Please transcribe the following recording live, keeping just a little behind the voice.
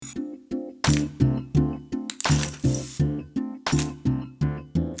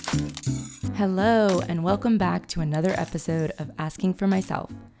Hello, and welcome back to another episode of Asking for Myself,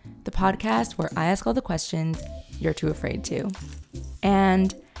 the podcast where I ask all the questions you're too afraid to.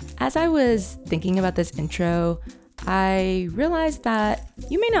 And as I was thinking about this intro, I realized that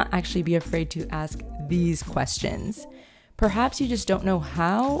you may not actually be afraid to ask these questions. Perhaps you just don't know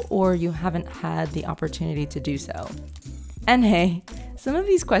how, or you haven't had the opportunity to do so. And hey, some of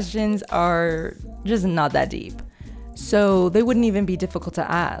these questions are just not that deep, so they wouldn't even be difficult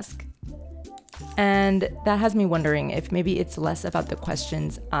to ask. And that has me wondering if maybe it's less about the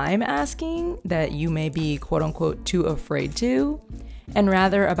questions I'm asking that you may be quote unquote too afraid to, and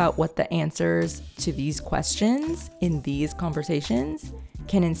rather about what the answers to these questions in these conversations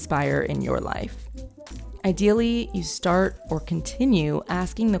can inspire in your life. Ideally, you start or continue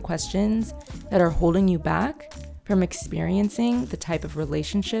asking the questions that are holding you back from experiencing the type of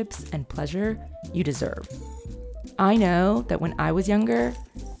relationships and pleasure you deserve. I know that when I was younger,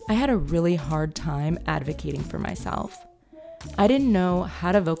 I had a really hard time advocating for myself. I didn't know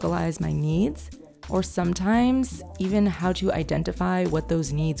how to vocalize my needs, or sometimes even how to identify what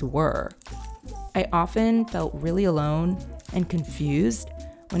those needs were. I often felt really alone and confused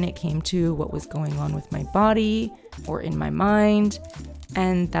when it came to what was going on with my body or in my mind,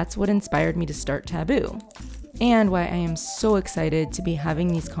 and that's what inspired me to start Taboo, and why I am so excited to be having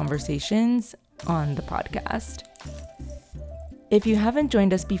these conversations on the podcast. If you haven't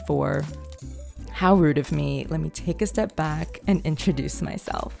joined us before, how rude of me, let me take a step back and introduce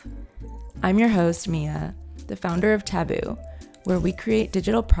myself. I'm your host, Mia, the founder of Taboo, where we create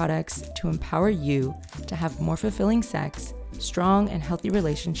digital products to empower you to have more fulfilling sex, strong and healthy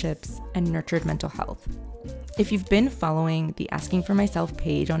relationships, and nurtured mental health. If you've been following the Asking for Myself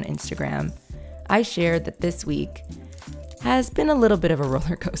page on Instagram, I shared that this week has been a little bit of a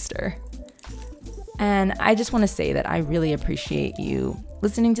roller coaster. And I just want to say that I really appreciate you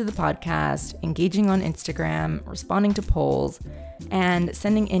listening to the podcast, engaging on Instagram, responding to polls, and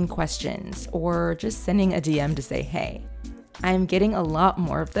sending in questions, or just sending a DM to say, hey. I'm getting a lot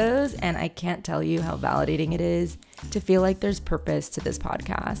more of those, and I can't tell you how validating it is to feel like there's purpose to this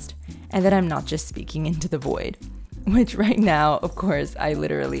podcast, and that I'm not just speaking into the void, which right now, of course, I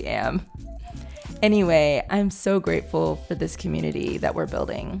literally am. Anyway, I'm so grateful for this community that we're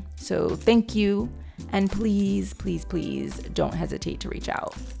building. So thank you. And please, please, please don't hesitate to reach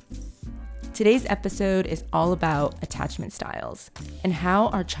out. Today's episode is all about attachment styles and how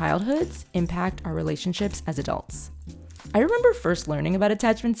our childhoods impact our relationships as adults. I remember first learning about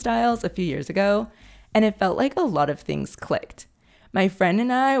attachment styles a few years ago, and it felt like a lot of things clicked. My friend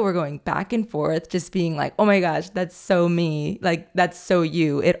and I were going back and forth, just being like, oh my gosh, that's so me. Like, that's so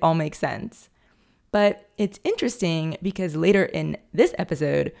you. It all makes sense. But it's interesting because later in this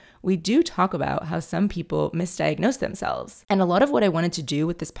episode, we do talk about how some people misdiagnose themselves. And a lot of what I wanted to do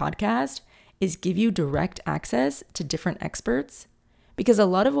with this podcast is give you direct access to different experts, because a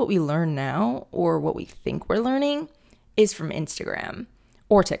lot of what we learn now, or what we think we're learning, is from Instagram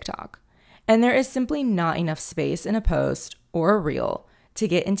or TikTok. And there is simply not enough space in a post or a reel to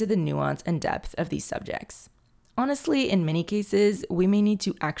get into the nuance and depth of these subjects. Honestly, in many cases, we may need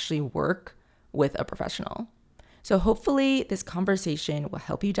to actually work with a professional. So hopefully this conversation will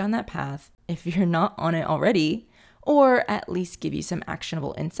help you down that path if you're not on it already, or at least give you some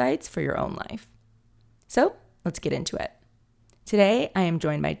actionable insights for your own life. So let's get into it. Today, I am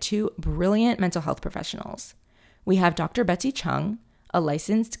joined by two brilliant mental health professionals. We have Dr. Betsy Chung, a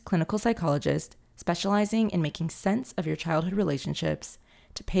licensed clinical psychologist specializing in making sense of your childhood relationships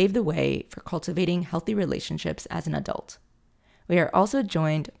to pave the way for cultivating healthy relationships as an adult. We are also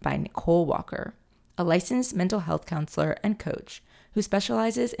joined by Nicole Walker, a licensed mental health counselor and coach who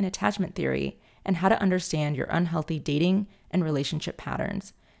specializes in attachment theory and how to understand your unhealthy dating and relationship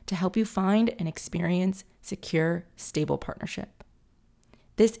patterns to help you find and experience secure, stable partnership.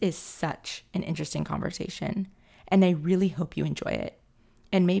 This is such an interesting conversation, and I really hope you enjoy it,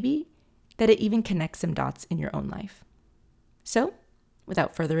 and maybe that it even connects some dots in your own life. So,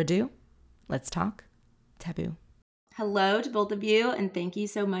 without further ado, let's talk Taboo. Hello to both of you, and thank you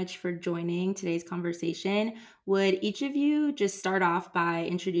so much for joining today's conversation. Would each of you just start off by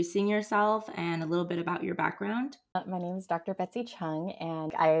introducing yourself and a little bit about your background? My name is Dr. Betsy Chung,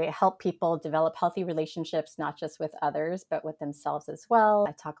 and I help people develop healthy relationships, not just with others, but with themselves as well.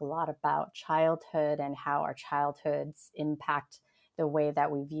 I talk a lot about childhood and how our childhoods impact the way that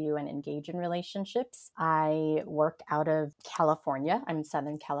we view and engage in relationships. I work out of California. I'm in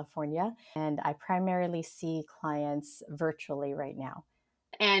Southern California, and I primarily see clients virtually right now.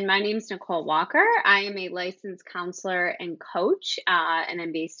 and my name is Nicole Walker. I am a licensed counselor and coach, and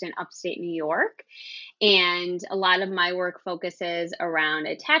I'm based in upstate New York. And a lot of my work focuses around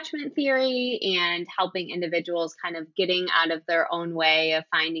attachment theory and helping individuals kind of getting out of their own way of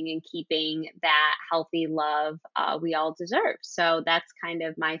finding and keeping that healthy love we all deserve. So that's kind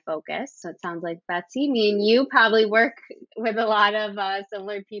of my focus. So it sounds like, Betsy, me and you probably work with a lot of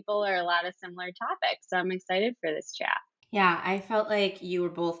similar people or a lot of similar topics. So I'm excited for this chat. Yeah, I felt like you were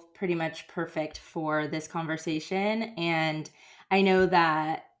both pretty much perfect for this conversation. And I know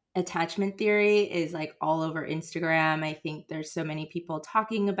that attachment theory is like all over Instagram. I think there's so many people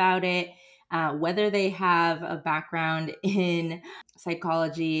talking about it, whether they have a background in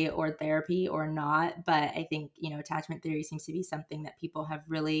psychology or therapy or not. But I think, attachment theory seems to be something that people have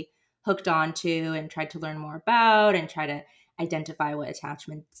really hooked on to and tried to learn more about and try to identify what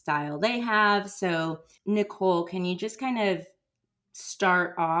attachment style they have. So, Nicole, can you just kind of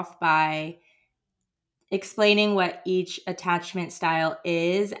start off by explaining what each attachment style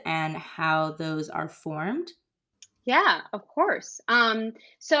is and how those are formed? Yeah, of course. And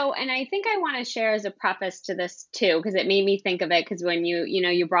I think I want to share as a preface to this too, because it made me think of it. Because when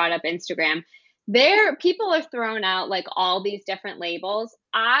you brought up Instagram, there people have thrown out like all these different labels.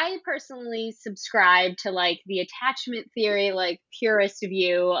 I personally subscribe to like the attachment theory, like purist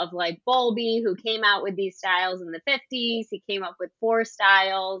view of like Bowlby, who came out with these styles in the 50s. He came up with 4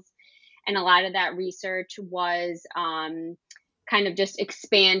 styles, and a lot of that research was kind of just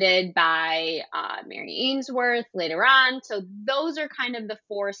expanded by Mary Ainsworth later on. So those are kind of the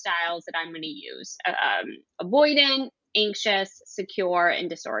 4 styles that I'm going to use: avoidant, anxious, secure, and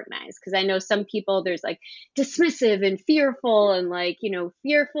disorganized. Because I know some people, there's like dismissive and fearful, and like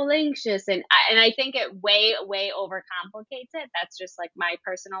fearful, anxious, and I think it way overcomplicates it. That's just like my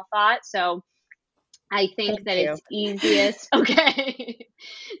personal thought. So I think Thank that you. it's easiest, okay,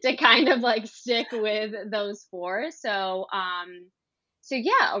 to kind of like stick with those 4. So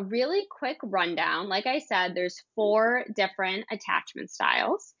yeah, a really quick rundown. Like I said, there's 4 different attachment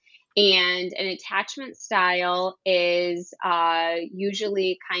styles, and an attachment style is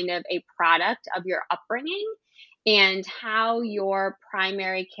usually kind of a product of your upbringing and how your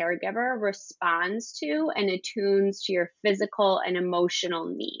primary caregiver responds to and attunes to your physical and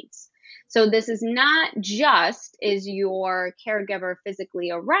emotional needs. So this is not just is your caregiver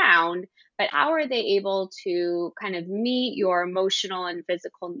physically around, but how are they able to kind of meet your emotional and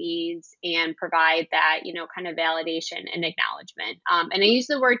physical needs and provide that, kind of validation and acknowledgement. And I use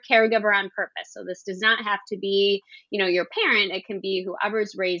the word caregiver on purpose. So this does not have to be, your parent. It can be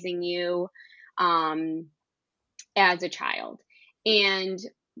whoever's raising you as a child. And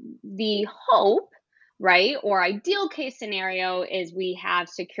the hope, right, or ideal case scenario is we have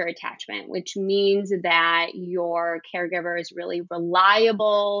secure attachment, which means that your caregiver is really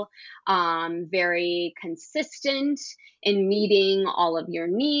reliable, very consistent in meeting all of your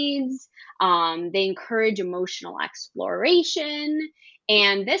needs. They encourage emotional exploration.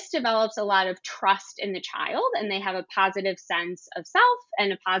 And this develops a lot of trust in the child, and they have a positive sense of self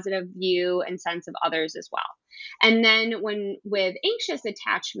and a positive view and sense of others as well. And then when with anxious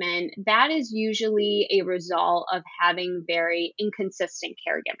attachment, that is usually a result of having very inconsistent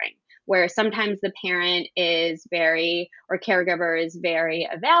caregiving, where sometimes the parent is very, or caregiver is very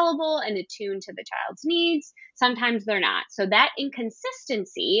available and attuned to the child's needs. Sometimes they're not. So that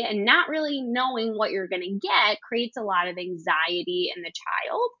inconsistency and not really knowing what you're going to get creates a lot of anxiety in the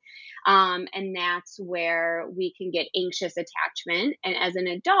child. And that's where we can get anxious attachment. And as an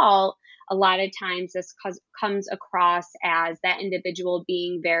adult, a lot of times this comes across as that individual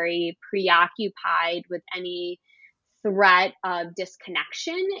being very preoccupied with any threat of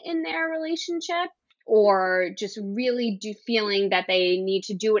disconnection in their relationship, or just really feeling that they need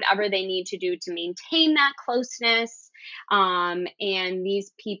to do whatever they need to do to maintain that closeness. And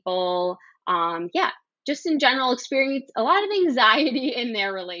these people, just in general experience a lot of anxiety in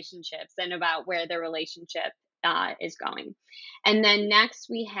their relationships and about where their relationship is going. And then next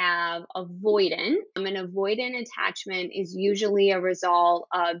we have avoidant. An avoidant attachment is usually a result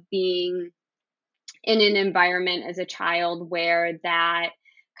of being in an environment as a child where that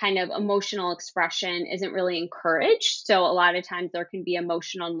kind of emotional expression isn't really encouraged. So a lot of times there can be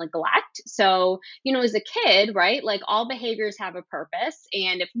emotional neglect. So, as a kid, right, like all behaviors have a purpose.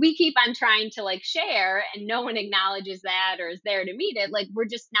 And if we keep on trying to like share and no one acknowledges that or is there to meet it, like we're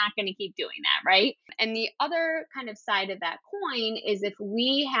just not going to keep doing that, right? And the other kind of side of that coin is if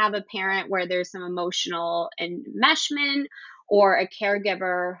we have a parent where there's some emotional enmeshment, or a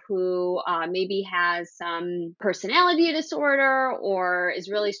caregiver who maybe has some personality disorder or is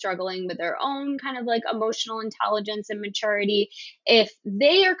really struggling with their own kind of like emotional intelligence and maturity, if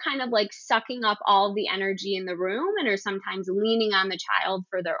they are kind of like sucking up all of the energy in the room and are sometimes leaning on the child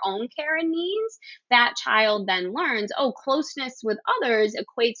for their own care and needs, that child then learns, oh, closeness with others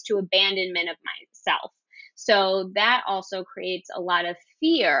equates to abandonment of myself. So that also creates a lot of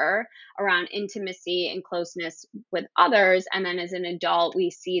fear around intimacy and closeness with others. And then as an adult,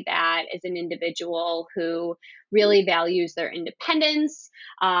 we see that as an individual who really values their independence,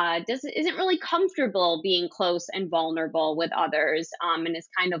 isn't really comfortable being close and vulnerable with others, and has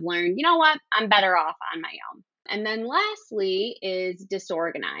kind of learned, you know what, I'm better off on my own. And then lastly is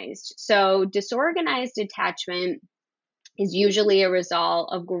disorganized. So disorganized attachment is usually a result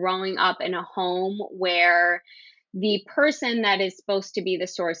of growing up in a home where the person that is supposed to be the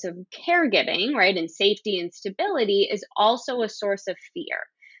source of caregiving, right, and safety and stability is also a source of fear.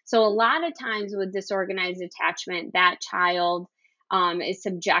 So, a lot of times with disorganized attachment, that child is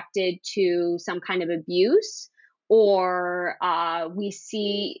subjected to some kind of abuse, or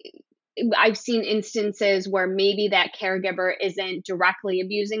I've seen instances where maybe that caregiver isn't directly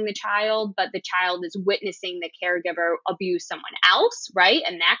abusing the child, but the child is witnessing the caregiver abuse someone else, right?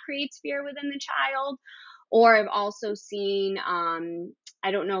 And that creates fear within the child. Or I've also seen,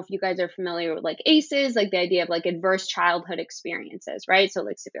 I don't know if you guys are familiar with like ACEs, like the idea of like adverse childhood experiences, right? So,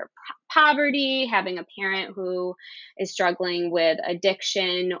 like severe poverty, having a parent who is struggling with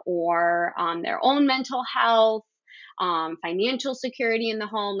addiction or their own mental health, financial security in the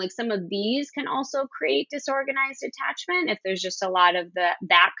home. Like some of these can also create disorganized attachment if there's just a lot of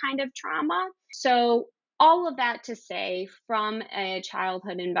that kind of trauma. So all of that to say, from a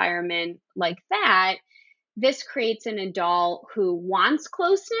childhood environment like that, this creates an adult who wants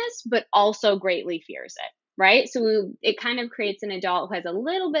closeness, but also greatly fears it. Right. So it kind of creates an adult who has a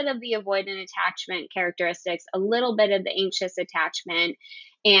little bit of the avoidant attachment characteristics, a little bit of the anxious attachment.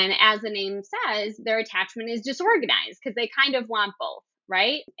 And as the name says, their attachment is disorganized because they kind of want both.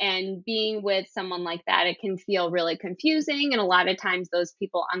 Right. And being with someone like that, it can feel really confusing. And a lot of times those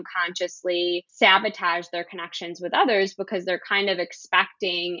people unconsciously sabotage their connections with others because they're kind of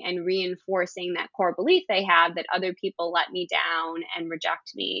expecting and reinforcing that core belief they have that other people let me down and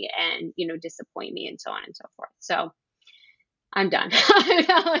reject me and, disappoint me and so on and so forth. So I'm done. I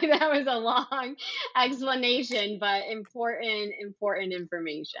felt like that was a long explanation, but important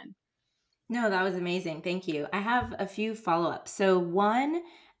information. No, that was amazing. Thank you. I have a few follow-ups. So one,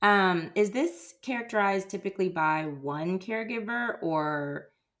 is this characterized typically by one caregiver or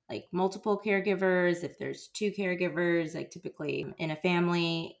like multiple caregivers? If there's two caregivers, like typically in a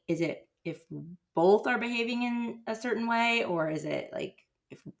family, is it if both are behaving in a certain way, or is it like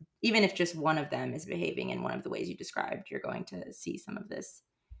even if just one of them is behaving in one of the ways you described, you're going to see some of this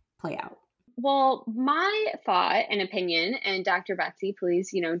play out? Well, my thought and opinion, and Dr. Betsy,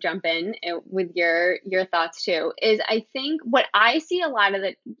 please, jump in with your thoughts too, is I think what I see a lot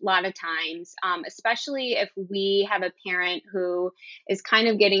of times, especially if we have a parent who is kind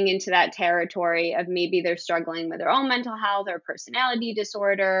of getting into that territory of maybe they're struggling with their own mental health or personality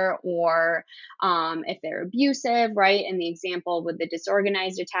disorder, or if they're abusive, right? In the example with the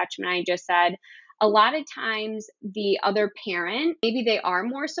disorganized attachment I just said, a lot of times the other parent, maybe they are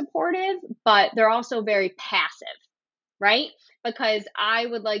more supportive, but they're also very passive, right? Because I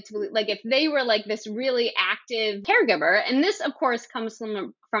would like to believe, like if they were like this really active caregiver, and this of course comes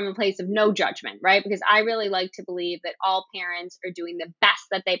from a place of no judgment, right? Because I really like to believe that all parents are doing the best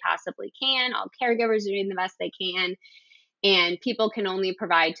that they possibly can, all caregivers are doing the best they can, and people can only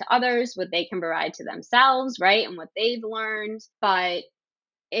provide to others what they can provide to themselves, right? And what they've learned. But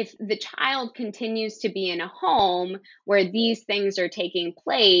if the child continues to be in a home where these things are taking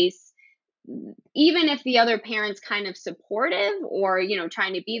place, even if the other parent's kind of supportive or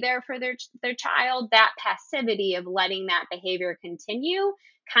trying to be there for their child, that passivity of letting that behavior continue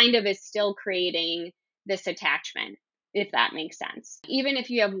kind of is still creating this attachment, if that makes sense. Even if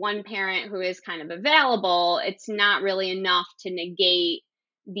you have one parent who is kind of available, it's not really enough to negate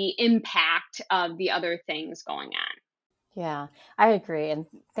the impact of the other things going on. Yeah, I agree. And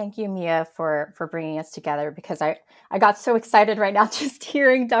thank you, Mia, for bringing us together, because I got so excited right now just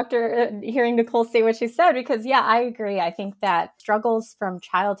hearing Nicole say what she said, because yeah, I agree. I think that struggles from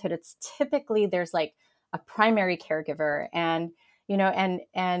childhood, it's typically there's like a primary caregiver, and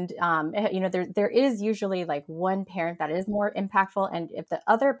there is usually like one parent that is more impactful, and if the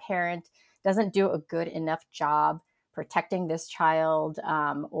other parent doesn't do a good enough job protecting this child,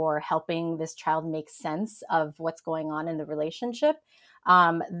 or helping this child make sense of what's going on in the relationship,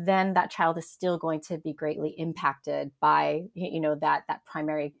 then that child is still going to be greatly impacted by, that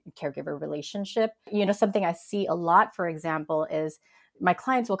primary caregiver relationship. Something I see a lot, for example, is my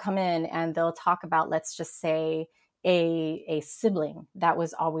clients will come in and they'll talk about, let's just say, a sibling that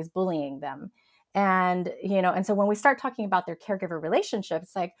was always bullying them. And so when we start talking about their caregiver relationship,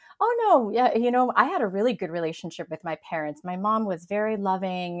 it's like, oh no, yeah, I had a really good relationship with my parents. My mom was very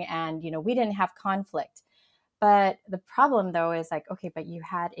loving and, we didn't have conflict. But the problem though is like, okay, but you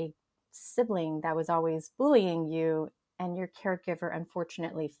had a sibling that was always bullying you and your caregiver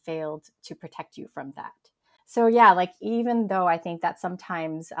unfortunately failed to protect you from that. So yeah, like even though I think that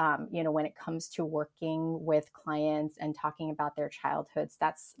sometimes, when it comes to working with clients and talking about their childhoods,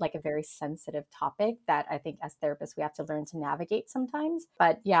 that's like a very sensitive topic that I think as therapists, we have to learn to navigate sometimes.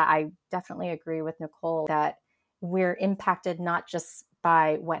 But yeah, I definitely agree with Nicole that we're impacted not just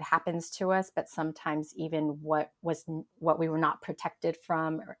by what happens to us, but sometimes even what we were not protected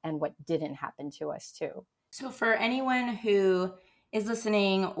from and what didn't happen to us too. So for anyone who is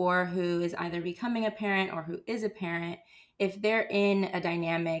listening or who is either becoming a parent or who is a parent, if they're in a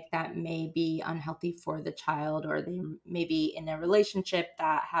dynamic that may be unhealthy for the child, or they may be in a relationship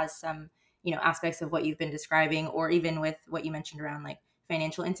that has some, aspects of what you've been describing, or even with what you mentioned around like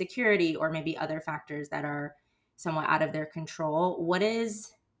financial insecurity or maybe other factors that are somewhat out of their control, what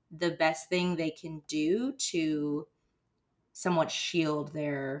is the best thing they can do to somewhat shield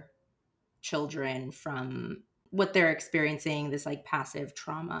their children from what they're experiencing, this like passive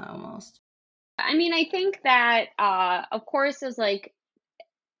trauma almost? I mean, I think that, of course, as like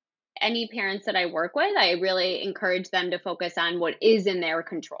any parents that I work with, I really encourage them to focus on what is in their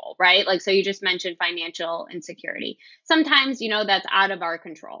control, right? Like, so you just mentioned financial insecurity. Sometimes, that's out of our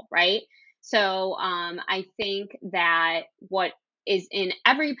control, right? So I think that what is in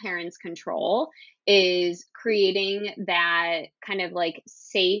every parent's control is creating that kind of like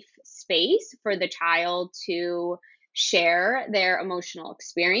safe space for the child to share their emotional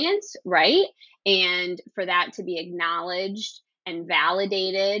experience, right? And for that to be acknowledged and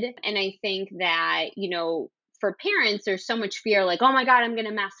validated. And I think that, for parents, there's so much fear like, oh my God, I'm going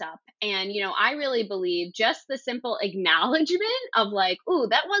to mess up. And, I really believe just the simple acknowledgement of like, ooh,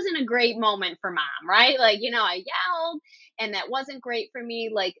 that wasn't a great moment for mom, right? Like, I yelled and that wasn't great for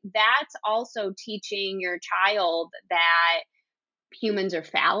me. Like, that's also teaching your child that humans are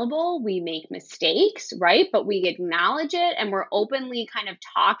fallible, we make mistakes, right? But we acknowledge it and we're openly kind of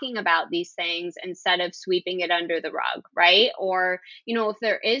talking about these things instead of sweeping it under the rug, right? Or, if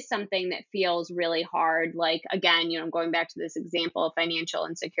there is something that feels really hard, like again, going back to this example of financial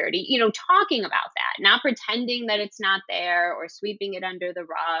insecurity, talking about that, not pretending that it's not there or sweeping it under the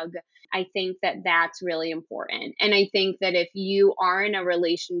rug. I think that that's really important. And I think that if you are in a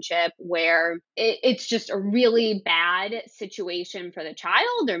relationship where it's just a really bad situation for the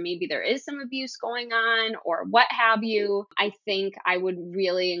child, or maybe there is some abuse going on, or what have you, I think I would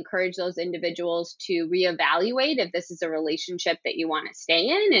really encourage those individuals to reevaluate if this is a relationship that you want to stay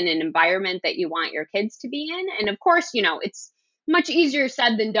in and an environment that you want your kids to be in. And of course, it's much easier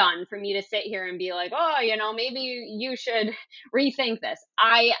said than done for me to sit here and be like, oh, maybe you should rethink this.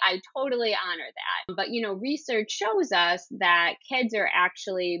 I totally honor that. But, research shows us that kids are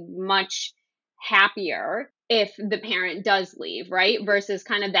actually much happier if the parent does leave, right? Versus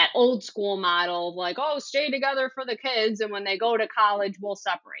kind of that old school model of like, oh, stay together for the kids. And when they go to college, we'll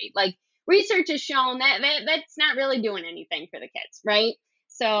separate. Like, research has shown that that's not really doing anything for the kids, right?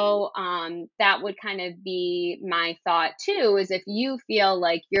 So that would kind of be my thought too, is if you feel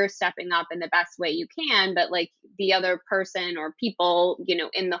like you're stepping up in the best way you can, but like the other person or people,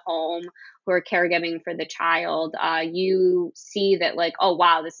 in the home who are caregiving for the child, you see that like, oh,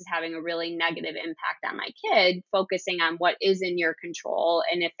 wow, this is having a really negative impact on my kid, focusing on what is in your control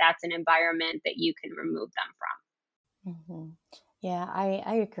and if that's an environment that you can remove them from. Mm-hmm. Yeah,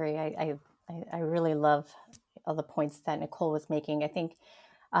 I agree. I really love all the points that Nicole was making. I think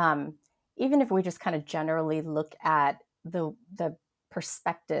even if we just kind of generally look at the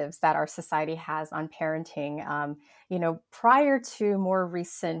perspectives that our society has on parenting, prior to more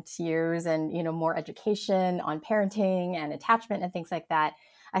recent years and, more education on parenting and attachment and things like that,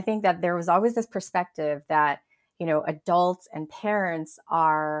 I think that there was always this perspective that, adults and parents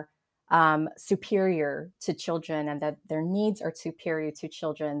are superior to children and that their needs are superior to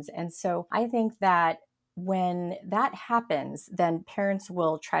children's. And so I think that when that happens, then parents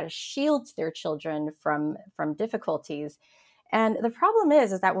will try to shield their children from difficulties. And the problem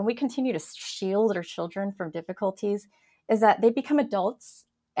is that when we continue to shield our children from difficulties, is that they become adults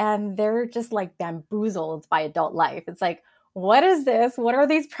and they're just like bamboozled by adult life. It's like, what is this? What are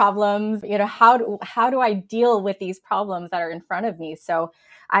these problems? How do I deal with these problems that are in front of me? So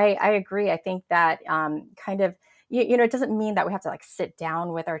I agree. I think that kind of, it doesn't mean that we have to like sit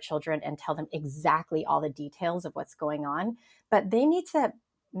down with our children and tell them exactly all the details of what's going on, but they need to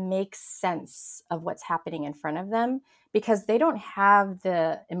make sense of what's happening in front of them, because they don't have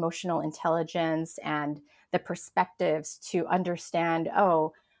the emotional intelligence and the perspectives to understand,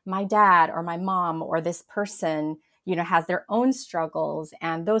 oh, my dad or my mom or this person, has their own struggles,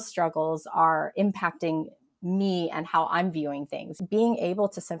 and those struggles are impacting me and how I'm viewing things. Being able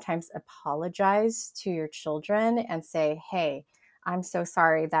to sometimes apologize to your children and say, hey, I'm so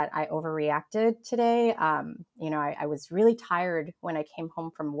sorry that I overreacted today. I was really tired when I came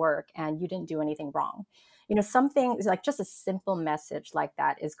home from work, and you didn't do anything wrong. Something like just a simple message like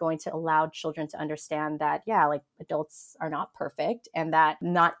that is going to allow children to understand that, yeah, like adults are not perfect, and that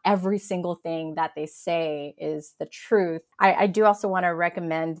not every single thing that they say is the truth. I do also want to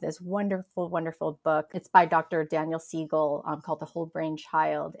recommend this wonderful, wonderful book. It's by Dr. Daniel Siegel, called The Whole Brain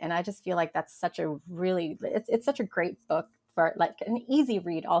Child. And I just feel like that's such a really, it's such a great book for like an easy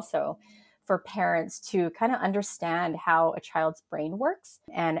read also for parents to kind of understand how a child's brain works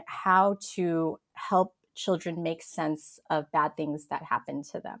and how to help children make sense of bad things that happen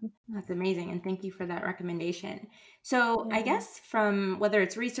to them. That's amazing. And thank you for that recommendation. So, I Yeah. guess from whether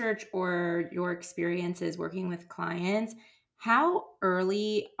it's research or your experiences working with clients, how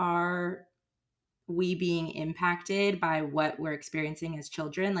early are we being impacted by what we're experiencing as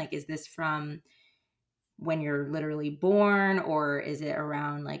children? Like, is this from when you're literally born, or is it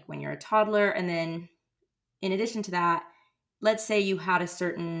around like when you're a toddler? And then, in addition to that, let's say you had a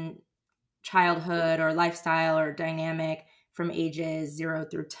certain childhood or lifestyle or dynamic from ages 0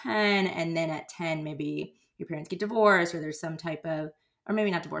 through 10, and then at 10 maybe your parents get divorced, or there's some type of, or maybe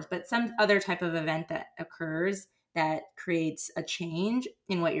not divorce, but some other type of event that occurs that creates a change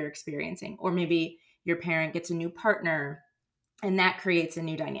in what you're experiencing. Or maybe your parent gets a new partner and that creates a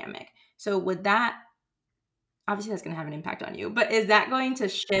new dynamic. So would that, obviously that's going to have an impact on you, but is that going to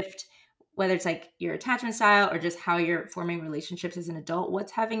shift whether it's like your attachment style or just how you're forming relationships as an adult?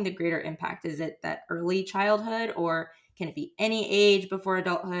 What's having the greater impact? Is it that early childhood, or can it be any age before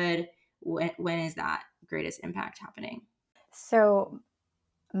adulthood? When is that greatest impact happening? So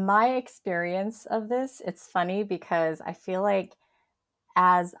my experience of this, it's funny because I feel like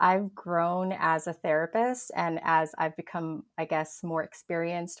as I've grown as a therapist and as I've become, I guess, more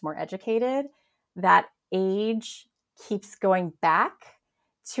experienced, more educated, that age keeps going back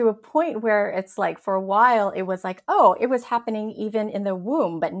to a point where it's like for a while it was like, oh, it was happening even in the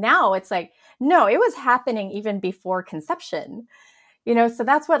womb. But now it's like, no, it was happening even before conception. So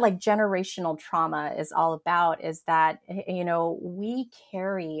that's what like generational trauma is all about, is that we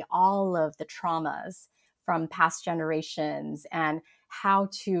carry all of the traumas from past generations, and how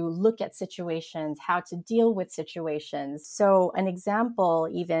to look at situations, how to deal with situations. So an example,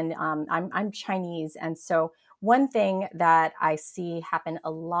 even I'm Chinese, and so one thing that I see happen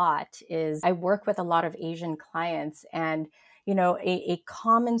a lot is I work with a lot of Asian clients, and a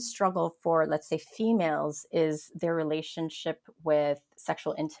common struggle for, let's say, females is their relationship with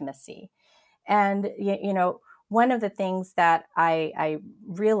sexual intimacy. And, one of the things that I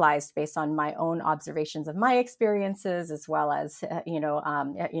realized based on my own observations of my experiences, as well as,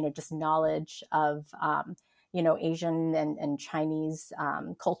 just knowledge of, Asian and Chinese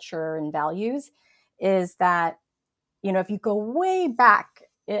culture and values, is that, if you go way back,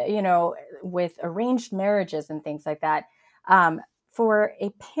 with arranged marriages and things like that, for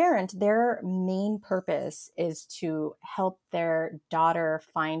a parent, their main purpose is to help their daughter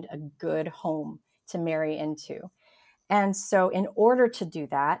find a good home to marry into. And so, in order to do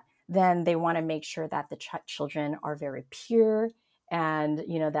that, then they want to make sure that the children are very pure, and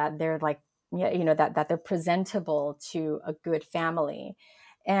that they're like, yeah, that they're presentable to a good family.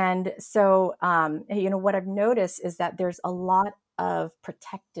 And so, what I've noticed is that there's a lot of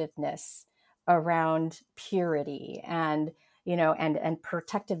protectiveness around purity, and and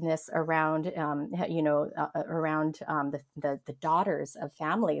protectiveness around around the daughters of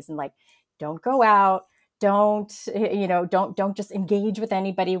families, and like, don't go out, don't just engage with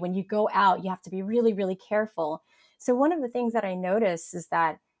anybody. When you go out, you have to be really, really careful. So one of the things that I noticed is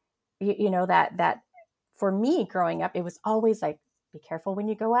that that for me growing up, it was always like, be careful when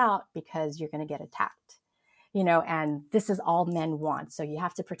you go out because you're going to get attacked, and this is all men want, so you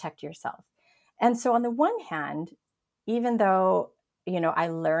have to protect yourself. And so on the one hand, even though I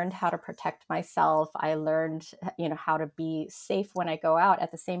learned how to protect myself, I learned how to be safe when I go out, at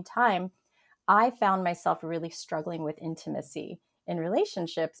the same time I found myself really struggling with intimacy in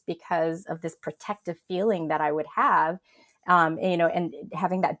relationships because of this protective feeling that I would have. and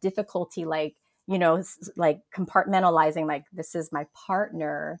having that difficulty, like, like compartmentalizing, like, this is my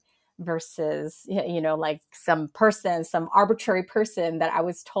partner versus, like some person, some arbitrary person that I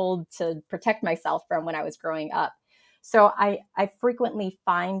was told to protect myself from when I was growing up. So I frequently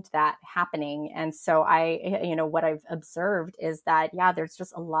find that happening. And so what I've observed is that, yeah, there's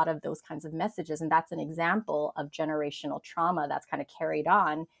just a lot of those kinds of messages. And that's an example of generational trauma that's kind of carried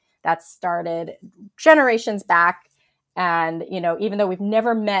on, that started generations back. And, even though we've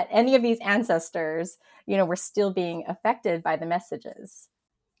never met any of these ancestors, we're still being affected by the messages.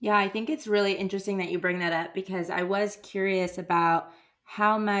 Yeah, I think it's really interesting that you bring that up, because I was curious about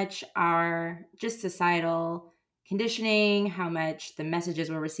how much our just societal conditioning, how much the messages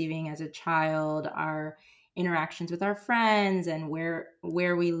we're receiving as a child, our interactions with our friends, and where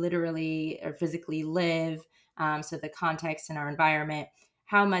we literally or physically live, so the context in our environment,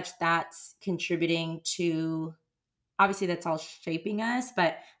 how much that's contributing to, obviously that's all shaping us,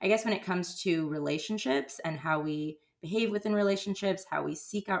 but I guess when it comes to relationships and how we behave within relationships, how we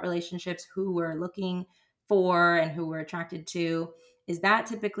seek out relationships, who we're looking for and who we're attracted to, is that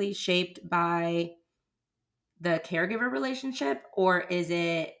typically shaped by the caregiver relationship, or is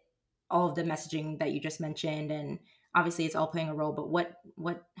it all of the messaging that you just mentioned? And obviously it's all playing a role, but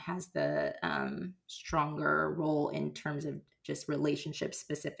what has the stronger role in terms of just relationships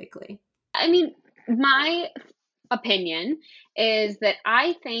specifically? I mean, my opinion is that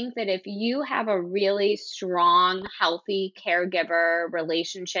I think that if you have a really strong, healthy caregiver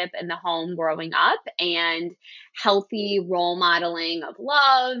relationship in the home growing up, and healthy role modeling of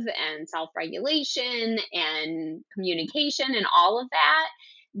love and self regulation and communication and all of that,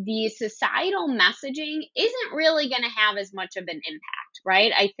 the societal messaging isn't really going to have as much of an impact,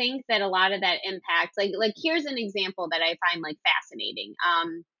 right? I think that a lot of that impact, like here's an example that I find like fascinating.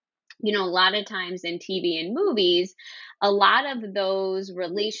 A lot of times in TV and movies, a lot of those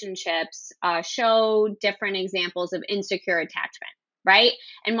relationships show different examples of insecure attachment, right?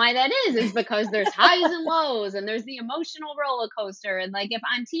 And why that is because there's highs and lows, and there's the emotional roller coaster. And like if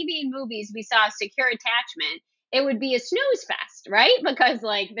on TV and movies we saw secure attachment, it would be a snooze fest, right? Because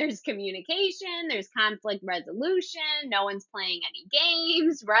like there's communication, there's conflict resolution, no one's playing any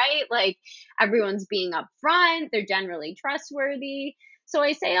games, right? Like everyone's being upfront, they're generally trustworthy. So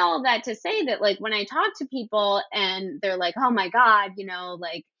I say all of that to say that, like, when I talk to people and they're like, oh my God,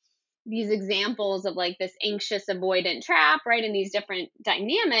 like these examples of like this anxious avoidant trap, right? And these different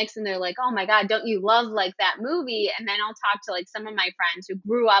dynamics. And they're like, oh my God, don't you love like that movie? And then I'll talk to like some of my friends who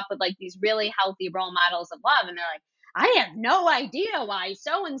grew up with like these really healthy role models of love. And they're like, I have no idea why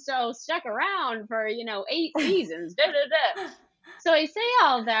so and so stuck around for, 8 seasons. Da, da, da. So I say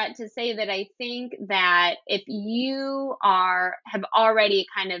all that to say that I think that if you have already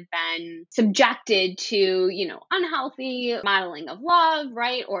kind of been subjected to, unhealthy modeling of love,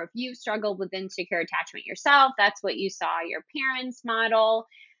 right? Or if you've struggled with insecure attachment yourself, that's what you saw your parents model.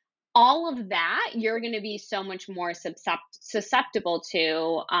 All of that you're going to be so much more susceptible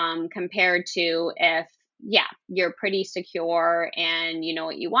to, compared to if, yeah, you're pretty secure and you know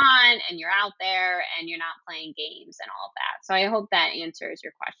what you want and you're out there and you're not playing games and all of that. So I hope that answers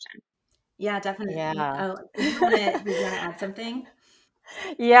your question. Yeah, definitely. Yeah. Oh, did you want to add something?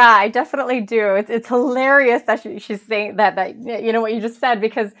 Yeah, I definitely do. It's hilarious that she's saying that what you just said,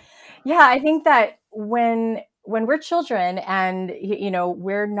 because yeah, I think that when we're children and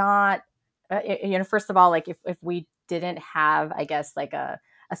we're not first of all, like if we didn't have, I guess, like a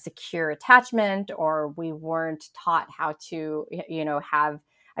secure attachment, or we weren't taught how to have,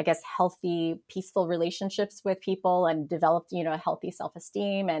 I guess, healthy, peaceful relationships with people, and developed a healthy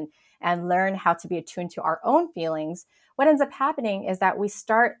self-esteem, and learn how to be attuned to our own feelings, what ends up happening is that we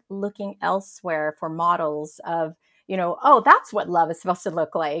start looking elsewhere for models of, oh, that's what love is supposed to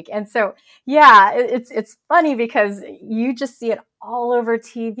look like. And so, yeah, it's funny because you just see it all over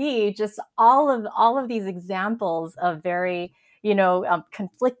TV, just all of these examples of very,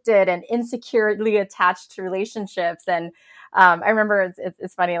 conflicted and insecurely attached relationships. And I remember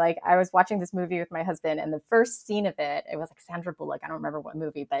it's funny, like I was watching this movie with my husband, and the first scene of it was like Sandra Bullock. I don't remember what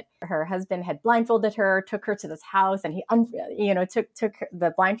movie, but her husband had blindfolded her, took her to this house, and he took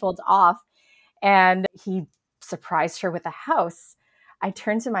the blindfolds off, and he surprised her with a house. I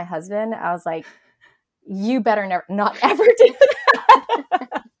turned to my husband. I was like, you better never, not ever do that.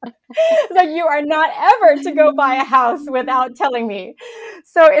 Like, you are not ever to go buy a house without telling me.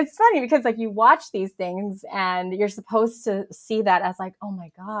 So it's funny because like you watch these things and you're supposed to see that as like, oh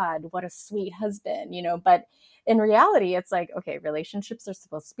my God, what a sweet husband, but in reality, it's like, okay, relationships are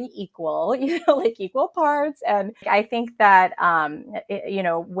supposed to be equal, like equal parts. And I think that,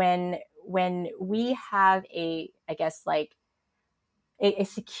 when we have I guess, like a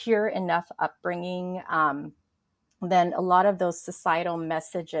secure enough upbringing, then a lot of those societal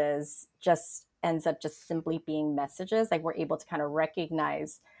messages just ends up just simply being messages. Like we're able to kind of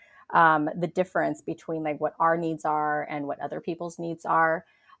recognize the difference between like what our needs are and what other people's needs are.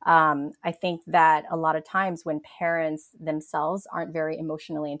 I think that a lot of times when parents themselves aren't very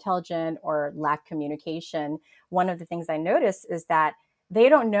emotionally intelligent or lack communication, one of the things I notice is that they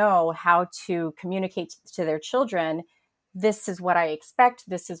don't know how to communicate to their children. This is what I expect.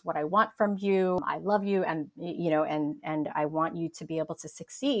 This is what I want from you. I love you, and and I want you to be able to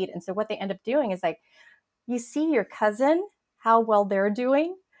succeed. And so what they end up doing is like, you see your cousin, how well they're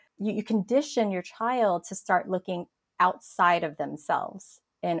doing. You condition your child to start looking outside of themselves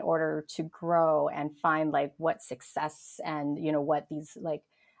in order to grow and find like what success and what these like,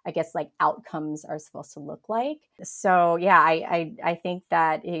 I guess, like outcomes are supposed to look like. So yeah, I think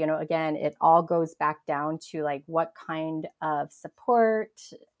that again, it all goes back down to like what kind of support,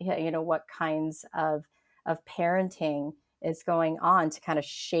 what kinds of parenting is going on to kind of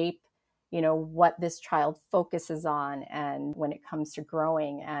shape what this child focuses on, and when it comes to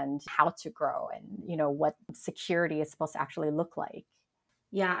growing and how to grow, and what security is supposed to actually look like.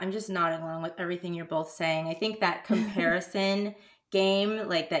 Yeah, I'm just nodding along with everything you're both saying. I think that comparison game,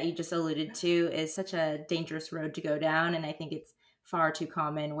 like that you just alluded to, is such a dangerous road to go down. And I think it's far too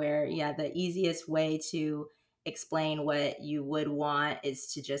common where, yeah, the easiest way to explain what you would want is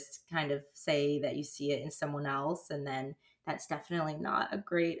to just kind of say that you see it in someone else. And then that's definitely not a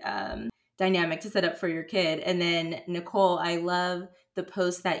great dynamic to set up for your kid. And then, Nicole, I love the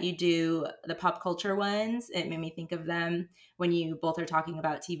posts that you do, the pop culture ones. It made me think of them when you both are talking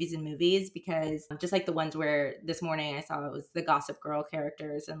about TVs and movies, because just like the ones where this morning I saw, it was the Gossip Girl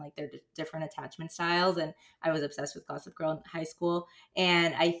characters and like their different attachment styles. And I was obsessed with Gossip Girl in high school.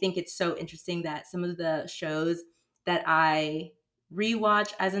 And I think it's so interesting that some of the shows that I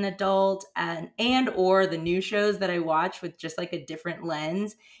rewatch as an adult and or the new shows that I watch with just like a different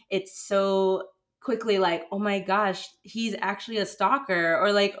lens, it's so quickly like, oh my gosh, he's actually a stalker,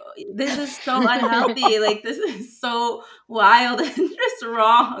 or like, this is so unhealthy, like this is so wild and just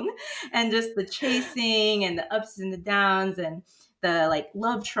wrong, and just the chasing and the ups and the downs and the like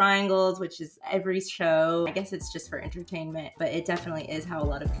love triangles, which is every show. I guess it's just for entertainment, but it definitely is how a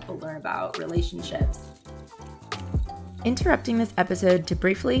lot of people learn about relationships. Interrupting this episode to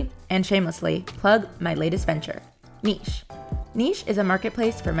briefly and shamelessly plug my latest venture, Niche. Niche is a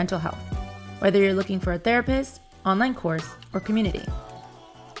marketplace for mental health, whether you're looking for a therapist, online course, or community.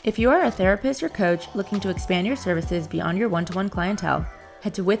 If you are a therapist or coach looking to expand your services beyond your one-to-one clientele,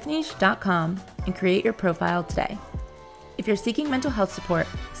 head to withniche.com and create your profile today. If you're seeking mental health support,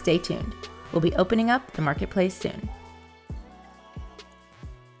 stay tuned. We'll be opening up the marketplace soon.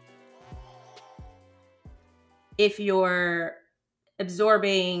 If you're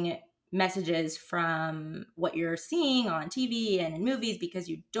absorbing messages from what you're seeing on TV and in movies because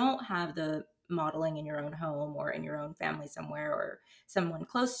you don't have the modeling in your own home or in your own family somewhere or someone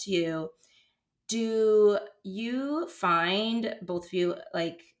close to you, do you find, both of you,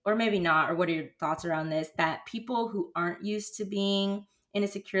 like, or maybe not, or what are your thoughts around this, that people who aren't used to being in a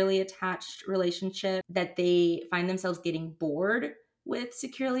securely attached relationship, that they find themselves getting bored with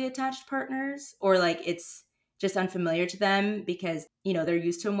securely attached partners, or like it's just unfamiliar to them because, they're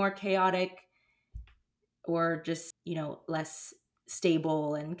used to a more chaotic or just, less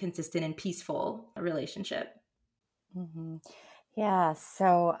stable and consistent and peaceful relationship? Mm-hmm. Yeah,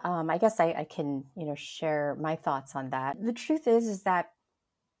 so I guess I can share my thoughts on that. The truth is that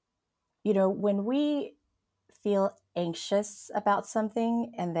when we feel anxious about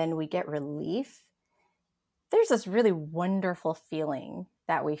something and then we get relief, there's this really wonderful feeling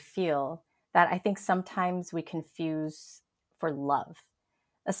that we feel that I think sometimes we confuse for love,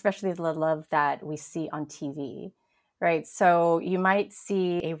 especially the love that we see on TV, right? So you might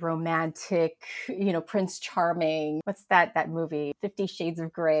see a romantic, Prince Charming. What's that movie, 50 Shades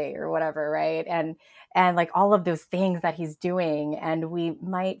of Grey or whatever, right? And like all of those things that he's doing, and we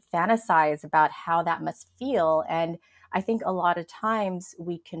might fantasize about how that must feel. And I think a lot of times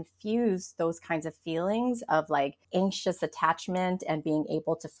we confuse those kinds of feelings of like anxious attachment and being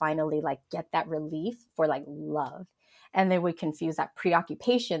able to finally like get that relief for like love. And then we confuse that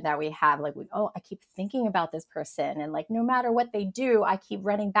preoccupation that we have, like, I keep thinking about this person, and like no matter what they do, I keep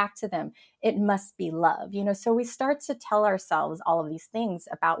running back to them. It must be love, So we start to tell ourselves all of these things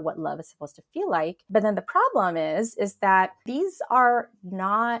about what love is supposed to feel like. But then the problem is that these are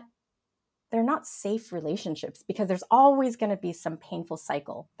not they're not safe relationships because there's always going to be some painful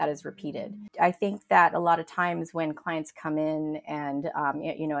cycle that is repeated. I think that a lot of times when clients come in and,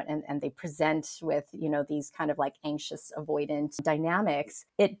 and they present with, these kind of like anxious avoidant dynamics,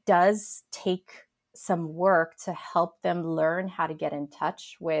 it does take some work to help them learn how to get in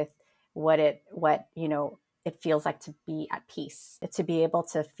touch with what it feels like to be at peace, to be able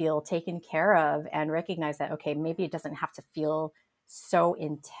to feel taken care of and recognize that, okay, maybe it doesn't have to feel so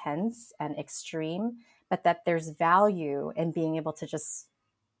intense and extreme, but that there's value in being able to just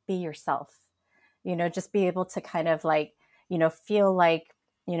be yourself, just be able to kind of like, feel like,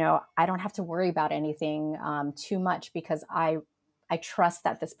 I don't have to worry about anything too much because I trust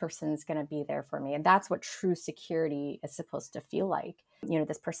that this person is going to be there for me. And that's what true security is supposed to feel like.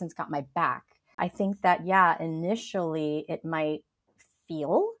 This person's got my back. I think that, yeah, initially it might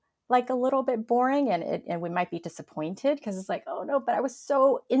feel like a little bit boring and we might be disappointed because it's like, oh no, but I was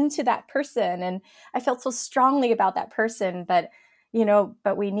so into that person and I felt so strongly about that person. But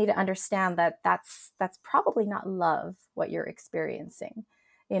we need to understand that that's probably not love, what you're experiencing.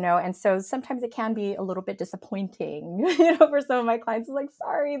 And so sometimes it can be a little bit disappointing, for some of my clients. It's like,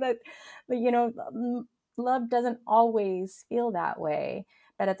 sorry that, love doesn't always feel that way.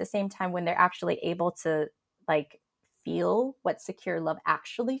 But at the same time, when they're actually able to like feel what secure love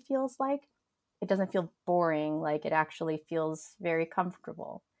actually feels like, it doesn't feel boring. Like it actually feels very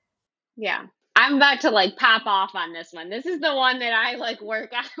comfortable. Yeah. I'm about to like pop off on this one. This is the one that I like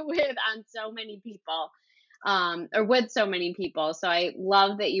work out with on so many people, or with so many people. So I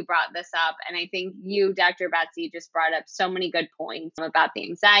love that you brought this up. And I think you, Dr. Betsy, just brought up so many good points about the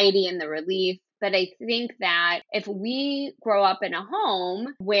anxiety and the relief. But I think that if we grow up in a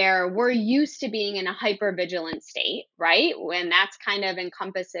home where we're used to being in a hypervigilant state, right? When that's kind of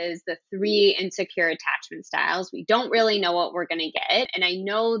encompasses the 3 insecure attachment styles, we don't really know what we're going to get. And I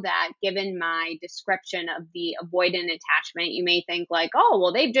know that given my description of the avoidant attachment, you may think like, oh,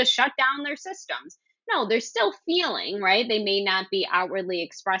 well, they've just shut down their systems. No, they're still feeling, right? They may not be outwardly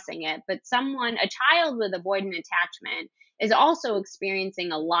expressing it, but a child with avoidant attachment is also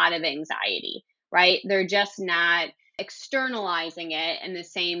experiencing a lot of anxiety, right? They're just not externalizing it in the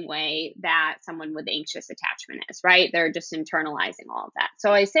same way that someone with anxious attachment is, right? They're just internalizing all of that.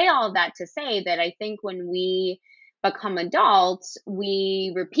 So I say all of that to say that I think when we become adults,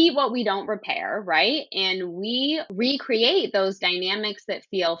 we repeat what we don't repair, right? And we recreate those dynamics that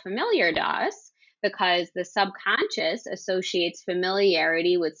feel familiar to us because the subconscious associates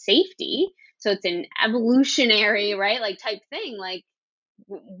familiarity with safety. So it's an evolutionary, right? Like type thing. Like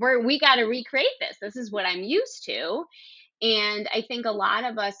we got to recreate this. This is what I'm used to. And I think a lot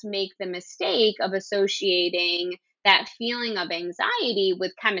of us make the mistake of associating that feeling of anxiety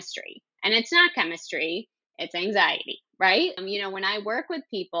with chemistry. And it's not chemistry, it's anxiety, right? When I work with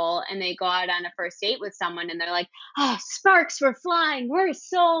people and they go out on a first date with someone and they're like, oh, sparks were flying, we're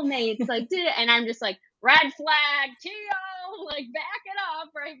soulmates, like, and I'm just like, red flag, Tio, like, back it up,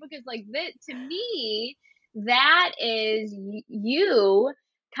 right? Because, like, that to me, that is you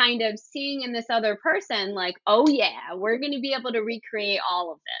kind of seeing in this other person like, oh yeah, we're going to be able to recreate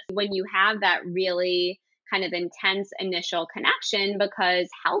all of this when you have that really kind of intense initial connection, because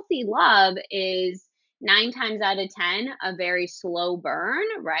healthy love is 9 times out of 10 a very slow burn,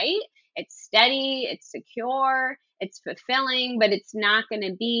 right? It's steady, it's secure, it's fulfilling, but it's not going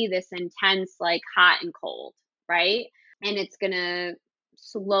to be this intense, like hot and cold, right? And it's going to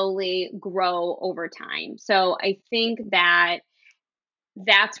slowly grow over time. So I think that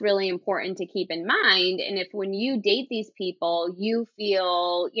that's really important to keep in mind. And if when you date these people, you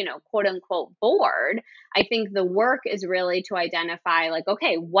feel, quote unquote, bored, I think the work is really to identify, like,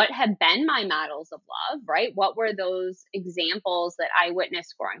 okay, what have been my models of love, right? What were those examples that I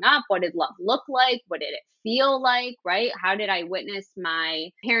witnessed growing up? What did love look like? What did it feel like, right? How did I witness my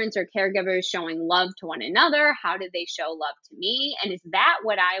parents or caregivers showing love to one another? How did they show love to me? And is that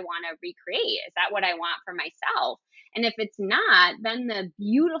what I want to recreate? Is that what I want for myself? And if it's not, then the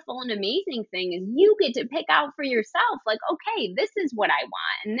beautiful and amazing thing is you get to pick out for yourself, like, okay, this is what I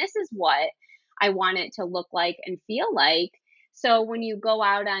want, and this is what I want it to look like and feel like. So when you go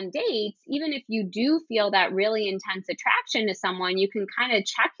out on dates, even if you do feel that really intense attraction to someone, you can kind of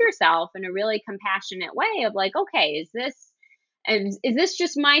check yourself in a really compassionate way of like, okay, is this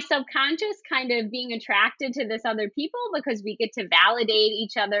just my subconscious kind of being attracted to this other people because we get to validate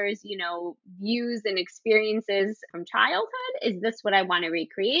each other's, views and experiences from childhood? Is this what I want to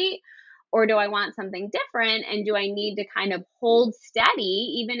recreate? Or do I want something different? And do I need to kind of hold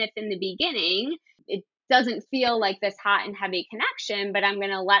steady, even if in the beginning it doesn't feel like this hot and heavy connection, but I'm going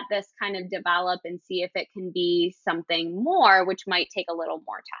to let this kind of develop and see if it can be something more, which might take a little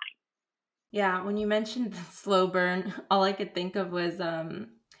more time. Yeah, when you mentioned the slow burn, all I could think of was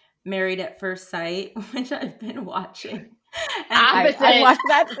Married at First Sight, which I've been watching. And I Opposite. watched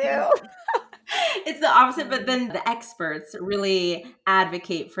that too. it's the opposite, but then the experts really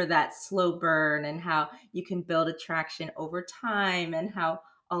advocate for that slow burn and how you can build attraction over time and how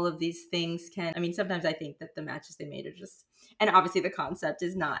all of these things can. I mean, sometimes I think that the matches they made are just, and obviously the concept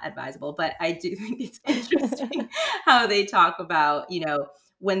is not advisable, but I do think it's interesting how they talk about,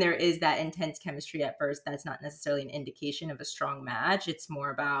 when there is that intense chemistry at first, that's not necessarily an indication of a strong match. It's more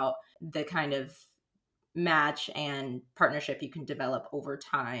about the kind of match and partnership you can develop over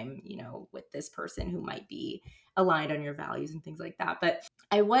time, with this person who might be aligned on your values and things like that. But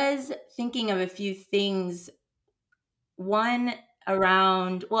I was thinking of a few things. One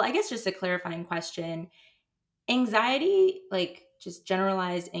around, well, I guess just a clarifying question. Anxiety, like just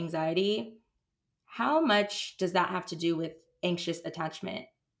generalized anxiety, how much does that have to do with anxious attachment?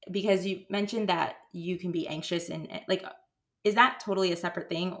 Because you mentioned that you can be anxious and like, is that totally a separate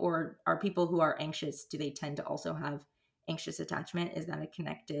thing, or are people who are anxious, do they tend to also have anxious attachment? Is that a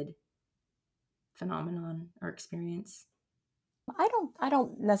connected phenomenon or experience? I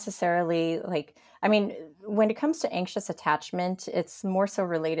don't necessarily like, I mean, when it comes to anxious attachment, it's more so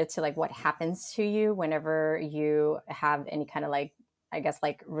related to like what happens to you whenever you have any kind of like, I guess,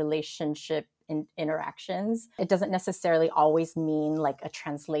 like relationship interactions. It doesn't necessarily always mean like a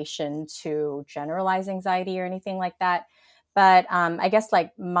translation to generalized anxiety or anything like that. But I guess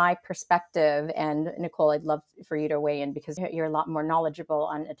like my perspective, and Nicole, I'd love for you to weigh in because you're a lot more knowledgeable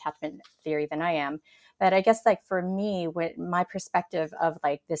on attachment theory than I am. But I guess like for me, when my perspective of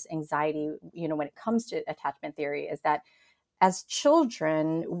like this anxiety, when it comes to attachment theory, is that as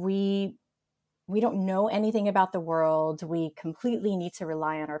children, we don't know anything about the world. We completely need to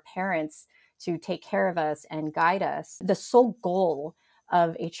rely on our parents to take care of us and guide us. The sole goal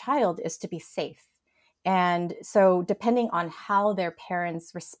of a child is to be safe. And so, depending on how their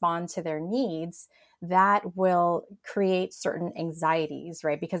parents respond to their needs, that will create certain anxieties,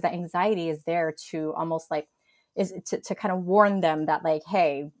 right? Because the anxiety is there to almost like, is to kind of warn them that like,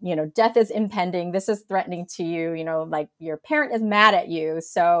 hey, death is impending. This is threatening to you. Like your parent is mad at you.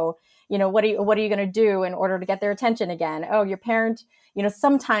 So, what are you going to do in order to get their attention again? Oh, your parent,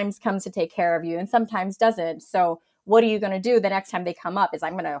 sometimes comes to take care of you and sometimes doesn't. So what are you going to do the next time they come up? Is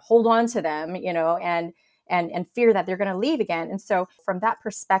I'm going to hold on to them, and fear that they're going to leave again. And so from that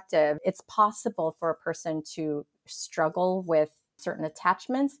perspective, it's possible for a person to struggle with certain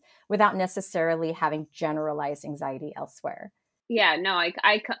attachments without necessarily having generalized anxiety elsewhere. Yeah, no,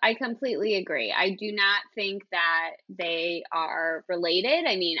 I completely agree. I do not think that they are related.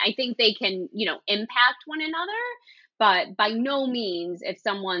 I mean, I think they can, impact one another, but by no means, if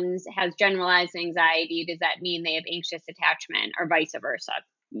someone's has generalized anxiety, does that mean they have anxious attachment or vice versa?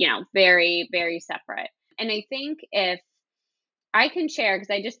 Very, very separate. And I think if I can share, because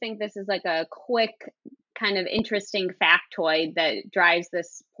I just think this is like a quick kind of interesting factoid that drives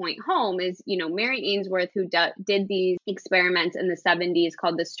this point home is, Mary Ainsworth, who did these experiments in the 70s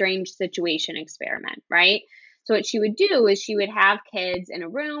called the strange situation experiment, right? So what she would do is she would have kids in a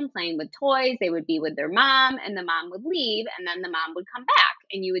room playing with toys. They would be with their mom and the mom would leave and then the mom would come back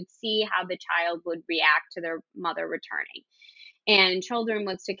and you would see how the child would react to their mother returning. And children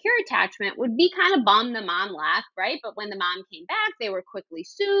with secure attachment would be kind of bummed the mom left, right? But when the mom came back, they were quickly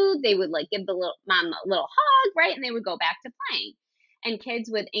soothed. They would like give the little mom a little hug, right? And they would go back to playing. And kids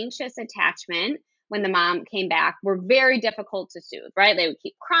with anxious attachment, when the mom came back, were very difficult to soothe, right? They would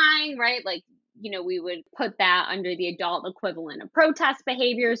keep crying, right? Like, we would put that under the adult equivalent of protest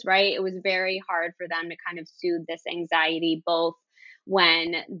behaviors, right? It was very hard for them to kind of soothe this anxiety, both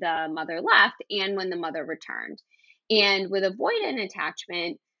when the mother left and when the mother returned. And with avoidant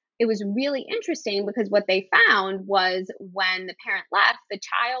attachment, it was really interesting because what they found was when the parent left, the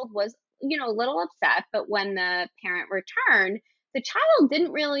child was, a little upset, but when the parent returned, the child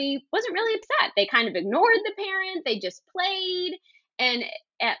wasn't really upset. They kind of ignored the parent, they just played. And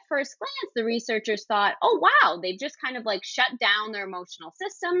at first glance, the researchers thought, oh, wow, they've just kind of like shut down their emotional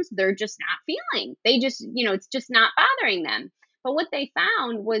systems. They're just not feeling. They just, it's just not bothering them. But what they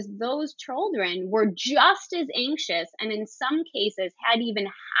found was those children were just as anxious and in some cases had even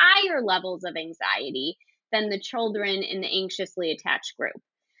higher levels of anxiety than the children in the anxiously attached group.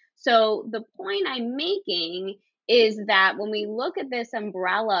 So the point I'm making is that when we look at this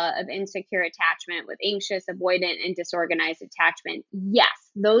umbrella of insecure attachment with anxious, avoidant, and disorganized attachment, yes,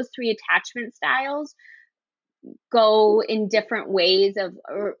 those three attachment styles go in different ways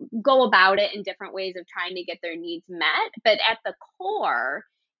or go about it in different ways of trying to get their needs met. But at the core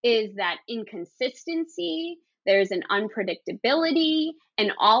is that inconsistency, there's an unpredictability,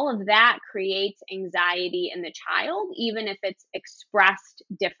 and all of that creates anxiety in the child, even if it's expressed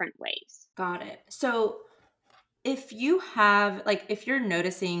different ways. Got it. So if if you're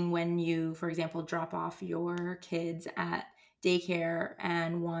noticing when you, for example, drop off your kids at daycare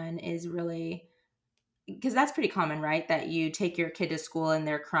and one is really, because that's pretty common, right? That you take your kid to school and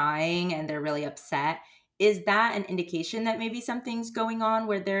they're crying and they're really upset. Is that an indication that maybe something's going on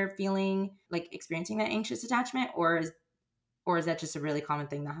where they're feeling like experiencing that anxious attachment, or is that just a really common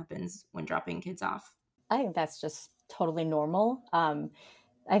thing that happens when dropping kids off? I think that's just totally normal.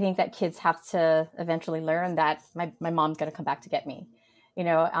 I think that kids have to eventually learn that my mom's going to come back to get me.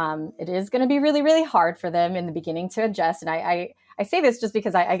 It is going to be really, really hard for them in the beginning to adjust. And I say this just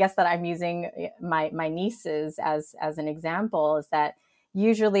because I guess that I'm using my nieces as an example, is that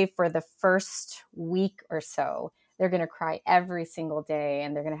usually for the first week or so, they're going to cry every single day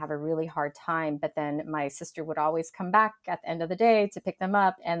and they're going to have a really hard time. But then my sister would always come back at the end of the day to pick them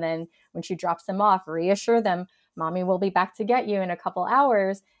up. And then when she drops them off, reassure them, mommy will be back to get you in a couple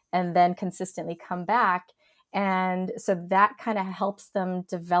hours, and then consistently come back. And so that kind of helps them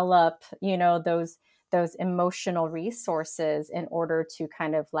develop, those emotional resources in order to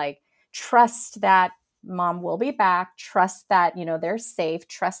kind of like trust that mom will be back, trust that, they're safe,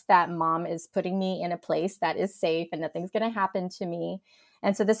 trust that mom is putting me in a place that is safe and nothing's going to happen to me.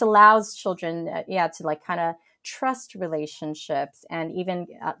 And so this allows children, to like kind of trust relationships and even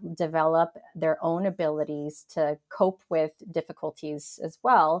develop their own abilities to cope with difficulties as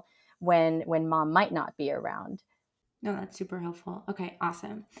well when mom might not be around. No, that's super helpful. Okay,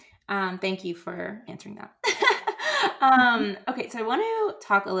 awesome. Thank you for answering that. Okay, so I want to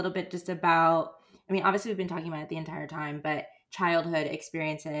talk a little bit just about, I mean, obviously we've been talking about it the entire time, but childhood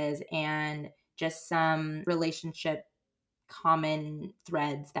experiences and just some relationship common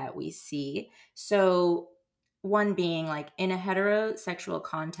threads that we see. So one being like in a heterosexual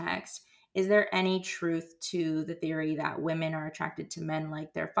context, is there any truth to the theory that women are attracted to men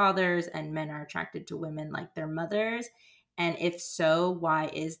like their fathers and men are attracted to women like their mothers? And if so, why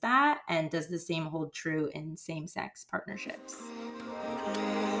is that? And does the same hold true in same-sex partnerships?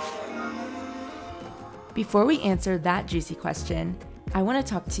 Before we answer that juicy question, I want to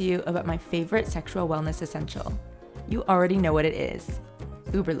talk to you about my favorite sexual wellness essential. You already know what it is: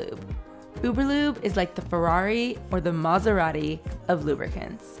 Uberlube. Uberlube is like the Ferrari or the Maserati of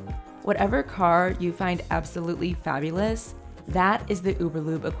lubricants. Whatever car you find absolutely fabulous, that is the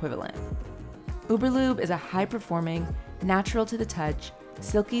Uberlube equivalent. Uberlube is a high-performing, natural to the touch,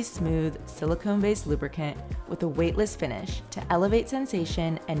 silky smooth, silicone-based lubricant with a weightless finish to elevate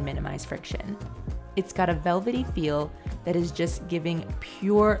sensation and minimize friction. It's got a velvety feel that is just giving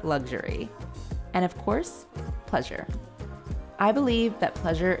pure luxury. And of course, pleasure. I believe that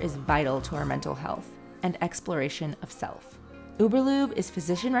pleasure is vital to our mental health and exploration of self. Uberlube is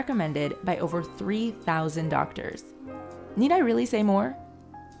physician recommended by over 3,000 doctors. Need I really say more?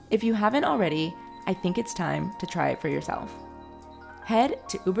 If you haven't already, I think it's time to try it for yourself. Head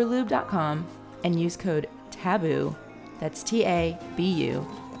to uberlube.com and use code TABOO, that's TABU,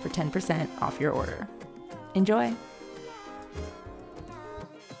 for 10% off your order. Enjoy!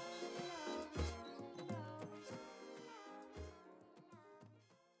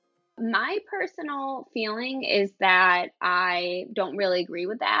 My personal feeling is that I don't really agree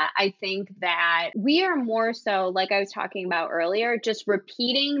with that. I think that we are more so, like I was talking about earlier, just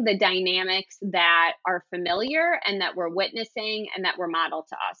repeating the dynamics that are familiar and that we're witnessing and that were modeled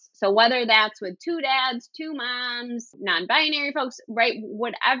to us. So whether that's with two dads, two moms, non-binary folks, right?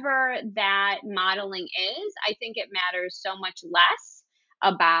 Whatever that modeling is, I think it matters so much less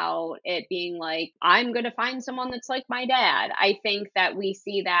about it being like, I'm going to find someone that's like my dad. I think that we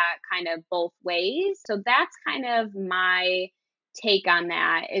see that kind of both ways. So that's kind of my take on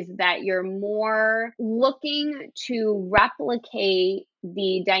that, is that you're more looking to replicate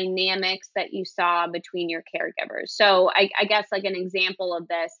the dynamics that you saw between your caregivers. So I guess like an example of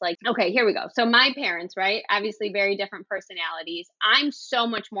this, like, okay, here we go. So my parents, right? Obviously very different personalities. I'm so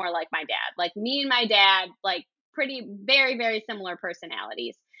much more like my dad. Like me and my dad, like pretty, very, very similar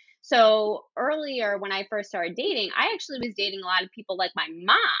personalities. So earlier when I first started dating, I actually was dating a lot of people like my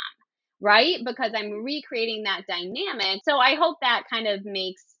mom, right? Because I'm recreating that dynamic. So I hope that kind of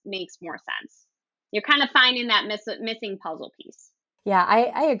makes more sense. You're kind of finding that missing puzzle piece. Yeah,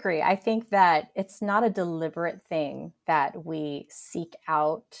 I agree. I think that it's not a deliberate thing that we seek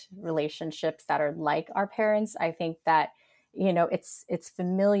out relationships that are like our parents. I think that, it's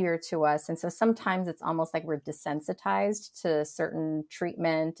familiar to us. And so sometimes it's almost like we're desensitized to certain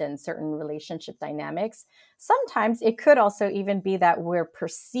treatment and certain relationship dynamics. Sometimes it could also even be that we're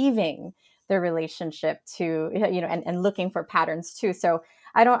perceiving their relationship to, and looking for patterns too. So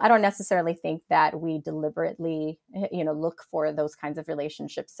I don't necessarily think that we deliberately, look for those kinds of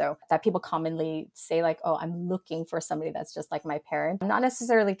relationships. So that people commonly say like, oh, I'm looking for somebody that's just like my parent. Not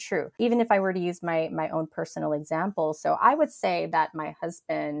necessarily true. Even if I were to use my own personal example. So I would say that my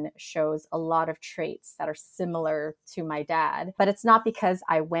husband shows a lot of traits that are similar to my dad, but it's not because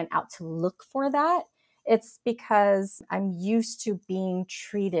I went out to look for that. It's because I'm used to being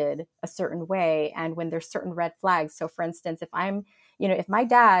treated a certain way. And when there's certain red flags, so for instance, if my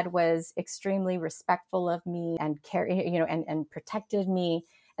dad was extremely respectful of me and and protected me,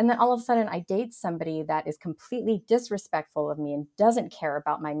 and then all of a sudden I date somebody that is completely disrespectful of me and doesn't care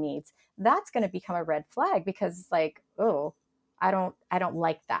about my needs, that's going to become a red flag because it's like, oh, I don't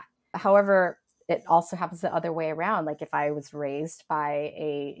like that. However, it also happens the other way around. Like if I was raised by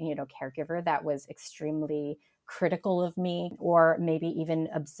a, caregiver that was extremely critical of me, or maybe even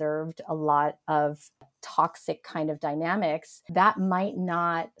observed a lot of toxic kind of dynamics, that might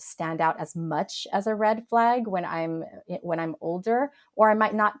not stand out as much as a red flag when I'm older, or I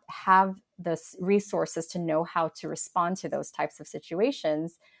might not have the resources to know how to respond to those types of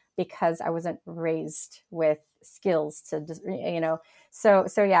situations because I wasn't raised with skills to,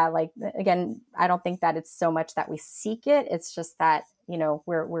 so yeah, like again, I don't think that it's so much that we seek it. It's just that,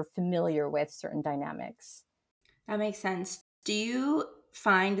 we're familiar with certain dynamics. That makes sense. Do you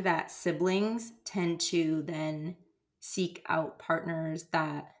find that siblings tend to then seek out partners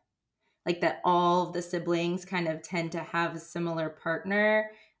that all of the siblings kind of tend to have a similar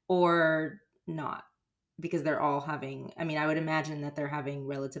partner, or not? Because they're all having, I mean, I would imagine that they're having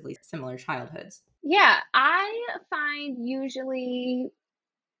relatively similar childhoods. Yeah, I find usually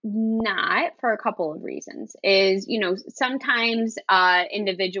not, for a couple of reasons. Is, sometimes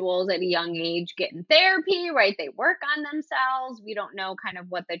individuals at a young age get in therapy, right? They work on themselves. We don't know kind of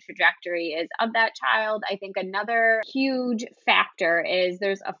what the trajectory is of that child. I think another huge factor is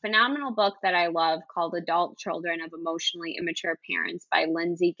there's a phenomenal book that I love called Adult Children of Emotionally Immature Parents by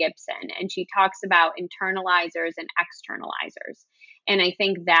Lindsay Gibson. And she talks about internalizers and externalizers. And I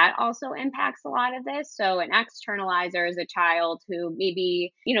think that also impacts a lot of this. So an externalizer is a child who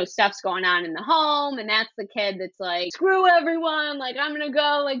maybe, stuff's going on in the home, and that's the kid that's like, screw everyone, like I'm gonna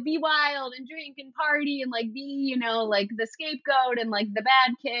go like be wild and drink and party and like be, like the scapegoat and like the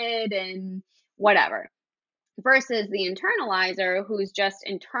bad kid and whatever. Versus the internalizer who's just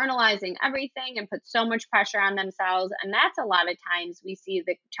internalizing everything and puts so much pressure on themselves. And that's a lot of times we see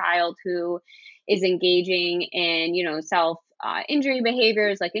the child who is engaging in, self injury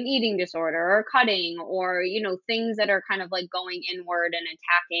behaviors like an eating disorder or cutting, or, things that are kind of like going inward and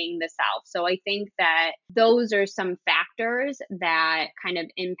attacking the self. So I think that those are some factors that kind of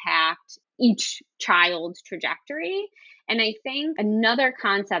impact each child's trajectory. And I think another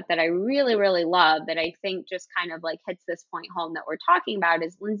concept that I really, really love that I think just kind of like hits this point home that we're talking about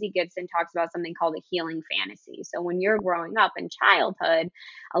is Lindsay Gibson talks about something called a healing fantasy. So when you're growing up in childhood,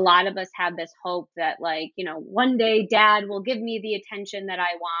 a lot of us have this hope that like, one day dad will give me the attention that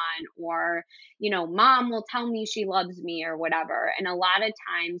I want, or, mom will tell me she loves me or whatever. And a lot of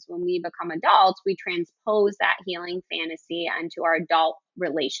times when we become adults, we transpose that healing fantasy onto our adult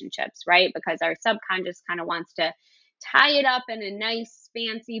relationships, right? Because our subconscious kind of wants to tie it up in a nice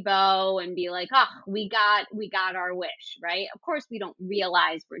fancy bow and be like, oh, we got our wish, right? Of course we don't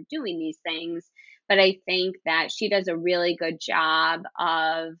realize we're doing these things, but I think that she does a really good job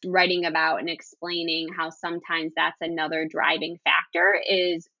of writing about and explaining how sometimes that's another driving factor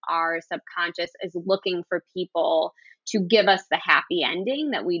is our subconscious is looking for people to give us the happy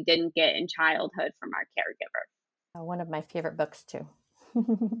ending that we didn't get in childhood from our caregiver. One of my favorite books too.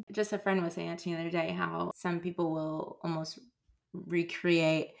 Just a friend was saying that to me the other day, how some people will almost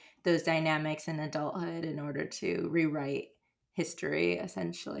recreate those dynamics in adulthood in order to rewrite history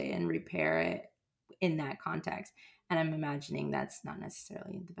essentially and repair it in that context. And I'm imagining that's not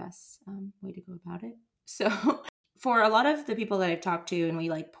necessarily the best way to go about it. So for a lot of the people that I've talked to, and we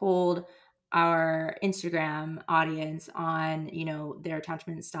like polled our Instagram audience on, their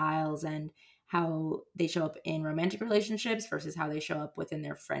attachment styles and how they show up in romantic relationships versus how they show up within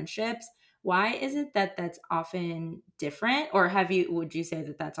their friendships. Why is it that that's often different? Or would you say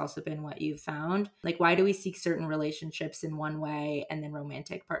that that's also been what you've found? Like, why do we seek certain relationships in one way and then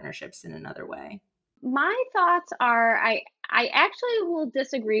romantic partnerships in another way? My thoughts are I actually will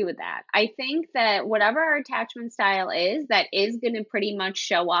disagree with that. I think that whatever our attachment style is, that is going to pretty much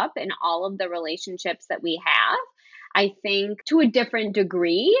show up in all of the relationships that we have. I think to a different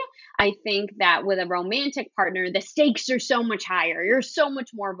degree, I think that with a romantic partner, the stakes are so much higher. You're so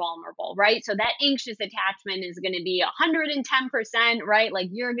much more vulnerable, right? So that anxious attachment is going to be 110%, right? Like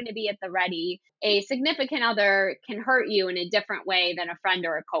you're going to be at the ready. A significant other can hurt you in a different way than a friend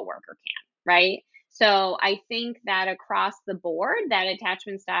or a coworker can, right? So I think that across the board, that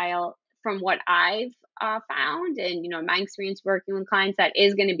attachment style, from what I've found, and my experience working with clients, that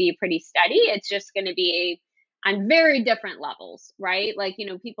is going to be pretty steady. It's just going to be on very different levels, right? Like,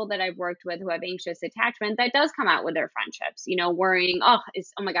 people that I've worked with who have anxious attachment, that does come out with their friendships, worrying, oh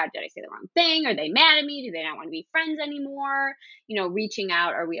my God, did I say the wrong thing? Are they mad at me? Do they not want to be friends anymore? Reaching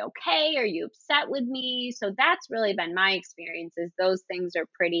out, are we okay? Are you upset with me? So that's really been my experience, is those things are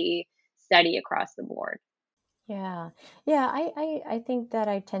pretty steady across the board. Yeah. Yeah, I think that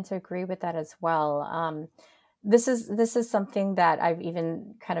I tend to agree with that as well. This is something that I've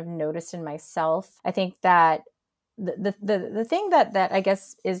even kind of noticed in myself. I think that the thing that I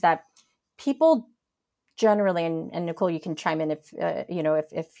guess is that people generally, and Nicole, you can chime in if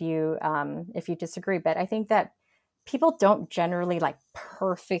if you disagree, but I think that people don't generally like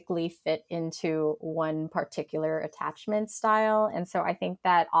perfectly fit into one particular attachment style. And so I think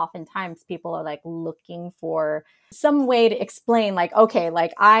that oftentimes people are like looking for some way to explain, like, okay,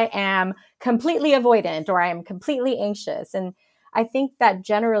 like I am completely avoidant or I am completely anxious. And I think that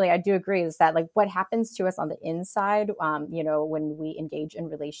generally I do agree is that like what happens to us on the inside, when we engage in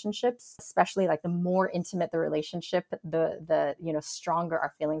relationships, especially like the more intimate the relationship, the stronger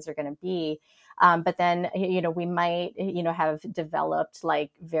our feelings are going to be. But then, we might, have developed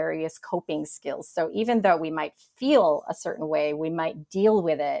like various coping skills. So even though we might feel a certain way, we might deal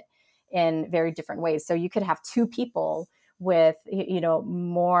with it in very different ways. So you could have two people with,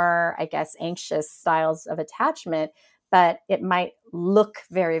 more, I guess, anxious styles of attachment, but it might look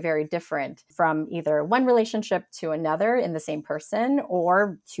very, very different from either one relationship to another in the same person,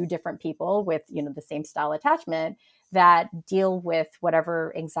 or two different people with, the same style attachment that deal with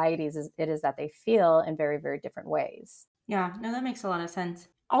whatever anxieties it is that they feel in very, very different ways. Yeah, no, that makes a lot of sense.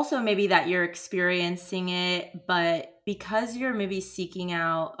 Also, maybe that you're experiencing it, but because you're maybe seeking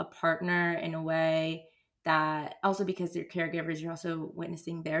out a partner in a way that, also because you're caregivers, you're also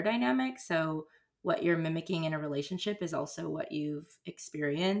witnessing their dynamic. So what you're mimicking in a relationship is also what you've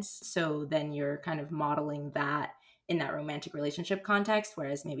experienced. So then you're kind of modeling that in that romantic relationship context,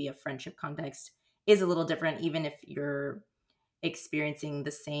 whereas maybe a friendship context is a little different, even if you're experiencing the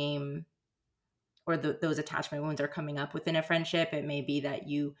same, or those attachment wounds are coming up within a friendship. It may be that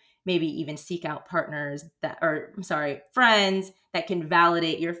you maybe even seek out partners that, or I'm sorry, friends that can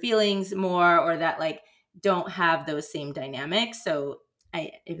validate your feelings more, or that like don't have those same dynamics. So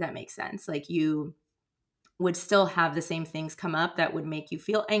if that makes sense, like you would still have the same things come up that would make you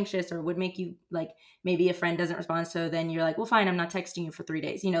feel anxious, or would make you like, maybe a friend doesn't respond, so then you're like, well, fine, I'm not texting you for 3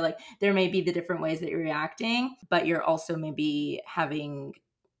 days. Like there may be the different ways that you're reacting, but you're also maybe having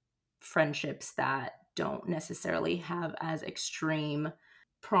friendships that don't necessarily have as extreme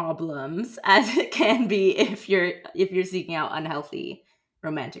problems as it can be if you're seeking out unhealthy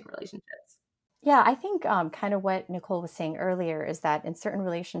romantic relationships. Yeah, I think kind of what Nicole was saying earlier is that in certain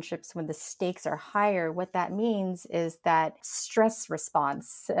relationships, when the stakes are higher, what that means is that stress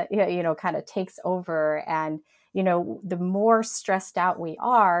response, kind of takes over. And, the more stressed out we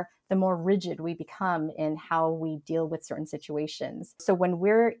are, the more rigid we become in how we deal with certain situations. So when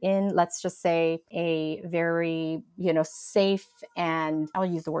we're in, let's just say, a very, safe, and I'll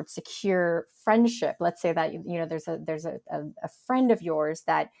use the word secure friendship. Let's say that, there's a friend of yours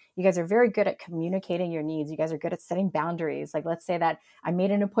that you guys are very good at communicating your needs. You guys are good at setting boundaries. Like, let's say that I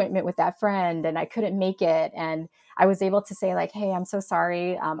made an appointment with that friend and I couldn't make it. And I was able to say like, hey, I'm so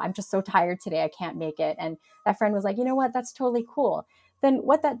sorry. I'm just so tired today. I can't make it. And that friend was like, you know what? That's totally cool. Then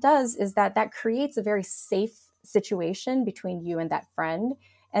what that does is that creates a very safe situation between you and that friend.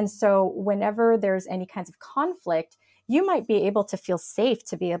 And so whenever there's any kinds of conflict, you might be able to feel safe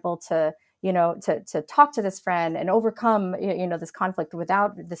to be able to to talk to this friend and overcome, this conflict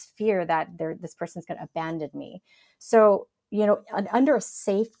without this fear that this person's going to abandon me. So, under a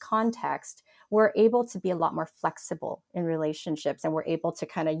safe context, we're able to be a lot more flexible in relationships, and we're able to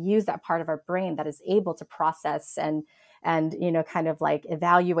kind of use that part of our brain that is able to process and kind of like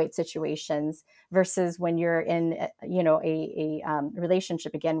evaluate situations, versus when you're in a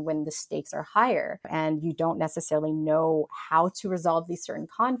relationship, again, when the stakes are higher and you don't necessarily know how to resolve these certain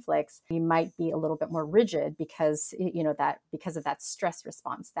conflicts. You might be a little bit more rigid because because of that stress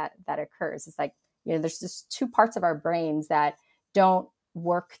response that occurs. It's like, there's just two parts of our brains that don't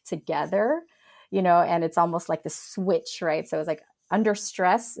work together, and it's almost like the switch, right? So it's like, under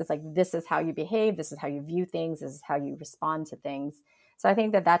stress, it's like, this is how you behave, this is how you view things, this is how you respond to things. So I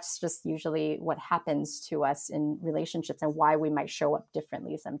think that that's just usually what happens to us in relationships and why we might show up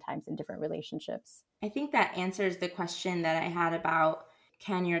differently sometimes in different relationships. I think that answers the question that I had about,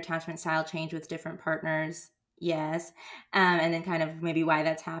 can your attachment style change with different partners? Yes. And then kind of maybe why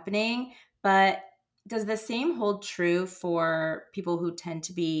that's happening. But does the same hold true for people who tend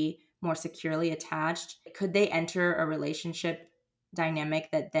to be more securely attached? Could they enter a relationship dynamic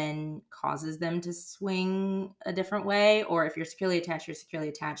that then causes them to swing a different way? Or if you're securely attached, you're securely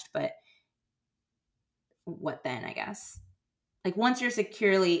attached, but what then, I guess? Like once you're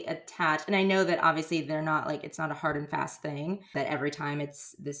securely attached, and I know that obviously they're not like, it's not a hard and fast thing that every time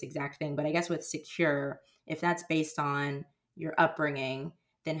it's this exact thing, but I guess with secure, if that's based on your upbringing,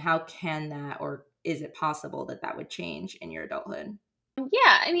 then how can that, or is it possible that that would change in your adulthood?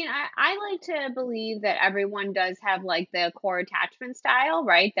 Yeah, I mean, I like to believe that everyone does have like the core attachment style,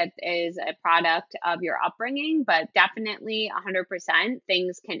 right? That is a product of your upbringing, but definitely 100%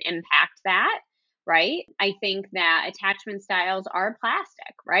 things can impact that, right? I think that attachment styles are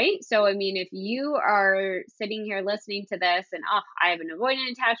plastic, right? So, I mean, if you are sitting here listening to this and, oh, I have an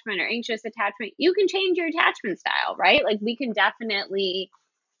avoidant attachment or anxious attachment, you can change your attachment style, right? Like we can definitely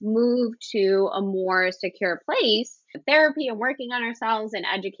move to a more secure place, therapy and working on ourselves and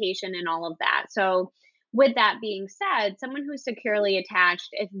education and all of that. So, with that being said, someone who's securely attached,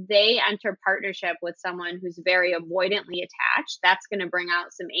 if they enter partnership with someone who's very avoidantly attached, that's going to bring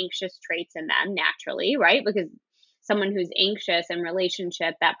out some anxious traits in them naturally, right? Because someone who's anxious in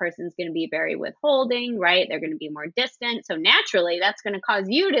relationship, that person's going to be very withholding, right? They're going to be more distant. So naturally, that's going to cause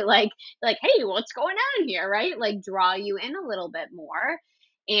you to like, hey, what's going on here, right? Like draw you in a little bit more.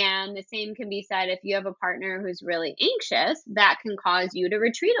 And the same can be said if you have a partner who's really anxious, that can cause you to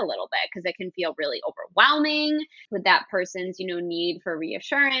retreat a little bit because it can feel really overwhelming with that person's, need for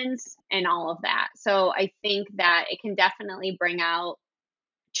reassurance and all of that. So I think that it can definitely bring out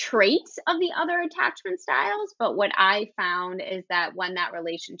traits of the other attachment styles. But what I found is that when that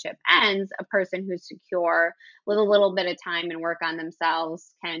relationship ends, a person who's secure with a little bit of time and work on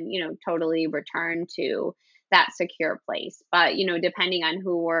themselves can, totally return to that secure place. But, depending on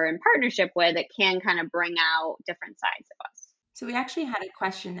who we're in partnership with, it can kind of bring out different sides of us. So we actually had a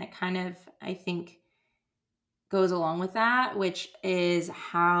question that kind of, I think, goes along with that, which is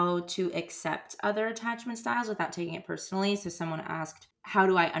how to accept other attachment styles without taking it personally. So someone asked, how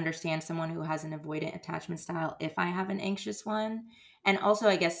do I understand someone who has an avoidant attachment style if I have an anxious one? And also,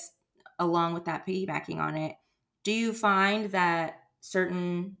 I guess, along with that, piggybacking on it, do you find that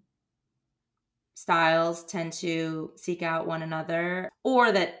certain styles tend to seek out one another,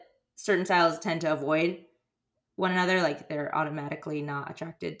 or that certain styles tend to avoid one another, like they're automatically not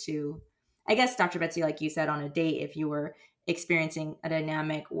attracted to, I guess, Dr. Betsy, like you said, on a date, if you were experiencing a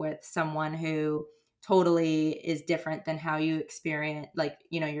dynamic with someone who totally is different than how you experience, like,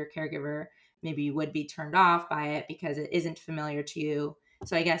 your caregiver, maybe you would be turned off by it because it isn't familiar to you.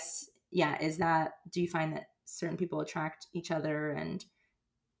 So I guess, yeah, do you find that certain people attract each other, and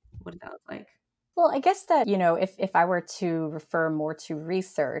what does that look like? Well, I guess that, if I were to refer more to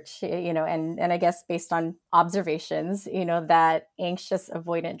research, and I guess based on observations, that anxious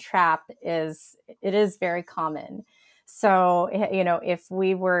avoidant trap is very common. So, if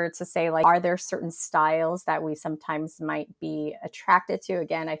we were to say, like, are there certain styles that we sometimes might be attracted to?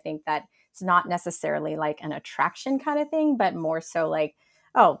 Again, I think that it's not necessarily like an attraction kind of thing, but more so like,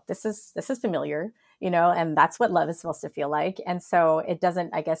 oh, this is familiar, and that's what love is supposed to feel like. And so it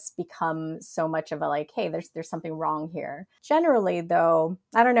doesn't, I guess, become so much of a like, hey, there's something wrong here. Generally, though,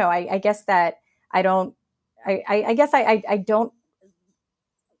 I don't know. I guess that I don't. I guess I don't.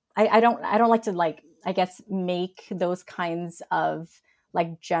 I don't like to, like, I guess, make those kinds of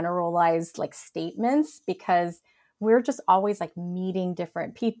like generalized like statements, because we're just always like meeting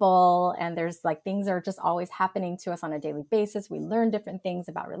different people, and there's like things are just always happening to us on a daily basis. We learn different things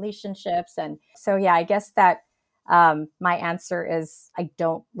about relationships. And so, yeah, I guess that my answer is I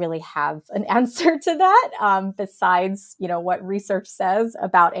don't really have an answer to that, besides, what research says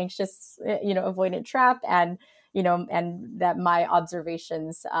about anxious, avoidant trap, and that my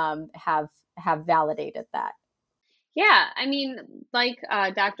observations have validated that. Yeah, I mean, like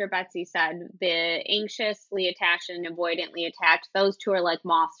Dr. Betsy said, the anxiously attached and avoidantly attached, those two are like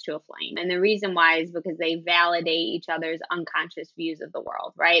moths to a flame. And the reason why is because they validate each other's unconscious views of the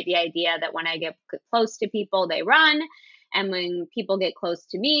world, right? The idea that when I get close to people, they run. And when people get close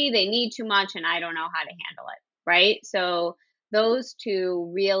to me, they need too much and I don't know how to handle it, right? So those two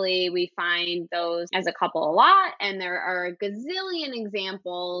really, we find those as a couple a lot. And there are a gazillion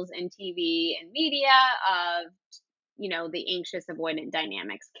examples in TV and media of the anxious avoidant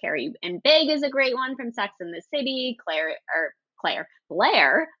dynamics. Carrie and Big is a great one from Sex and the City.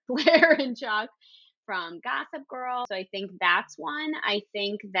 Blair and Chuck from Gossip Girl. So I think that's one. I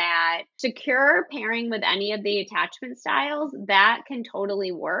think that secure pairing with any of the attachment styles, that can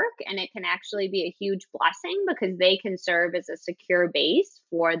totally work. And it can actually be a huge blessing because they can serve as a secure base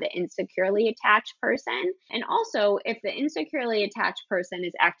for the insecurely attached person. And also, if the insecurely attached person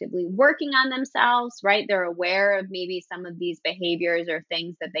is actively working on themselves, right? They're aware of maybe some of these behaviors or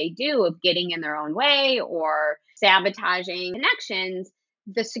things that they do of getting in their own way or sabotaging connections,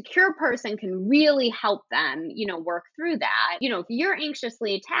 the secure person can really help them, work through that. If you're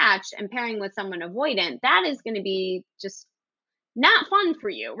anxiously attached and pairing with someone avoidant, that is going to be just not fun for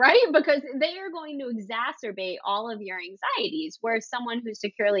you, right? Because they are going to exacerbate all of your anxieties. Whereas someone who's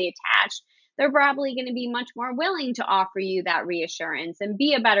securely attached, they're probably going to be much more willing to offer you that reassurance and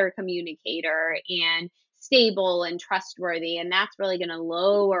be a better communicator and stable and trustworthy. And that's really going to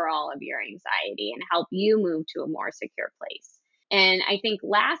lower all of your anxiety and help you move to a more secure place. And I think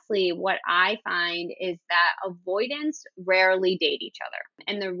lastly, what I find is that avoidants rarely date each other.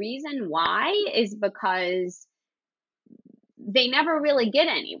 And the reason why is because they never really get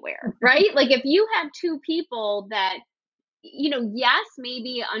anywhere, right? Like if you have two people that, yes,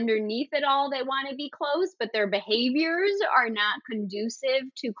 maybe underneath it all, they want to be close, but their behaviors are not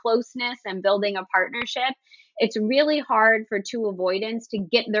conducive to closeness and building a partnership. It's really hard for two avoidants to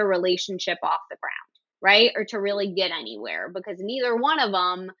get their relationship off the ground, right? Or to really get anywhere because neither one of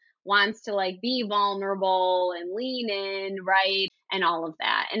them wants to be vulnerable and lean in, right? And all of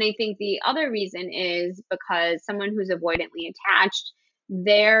that. And I think the other reason is because someone who's avoidantly attached,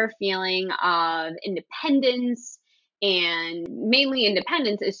 their feeling of independence and mainly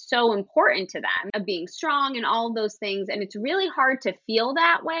independence is so important to them, of being strong and all of those things. And it's really hard to feel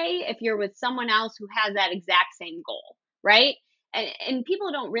that way if you're with someone else who has that exact same goal, right? And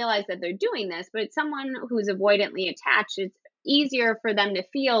people don't realize that they're doing this, but it's someone who's avoidantly attached. It's easier for them to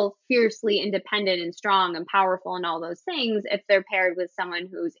feel fiercely independent and strong and powerful and all those things if they're paired with someone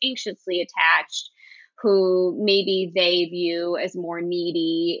who's anxiously attached, who maybe they view as more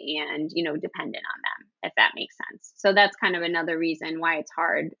needy and, dependent on them, if that makes sense. So that's kind of another reason why it's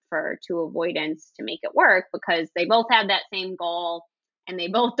hard for two avoidants to make it work, because they both have that same goal and they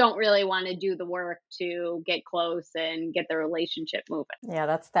both don't really want to do the work to get close and get the relationship moving. Yeah,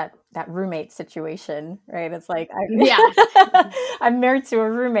 that's that roommate situation, right? It's like, Yeah. I'm married to a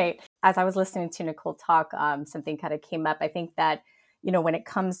roommate. As I was listening to Nicole talk, something kind of came up. I think that, when it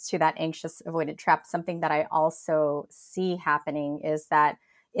comes to that anxious avoidant trap, something that I also see happening is that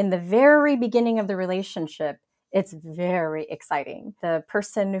in the very beginning of the relationship, it's very exciting. The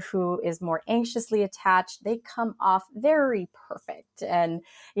person who is more anxiously attached, they come off very perfect. And,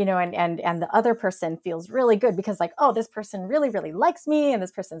 and the other person feels really good because oh, this person really, really likes me and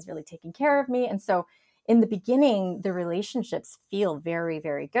this person's really taking care of me. And so in the beginning, the relationships feel very,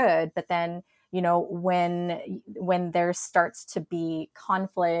 very good. But then, when there starts to be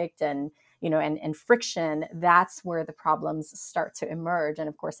conflict and and friction, that's where the problems start to emerge. And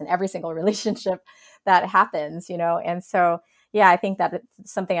of course, in every single relationship that happens, and so, yeah, I think that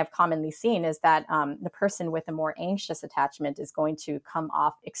something I've commonly seen is that the person with a more anxious attachment is going to come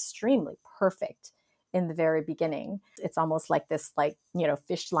off extremely perfect in the very beginning. It's almost like this,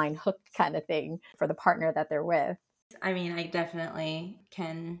 fish line hook kind of thing for the partner that they're with. I mean, I definitely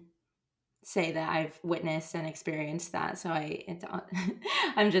can say that I've witnessed and experienced that. So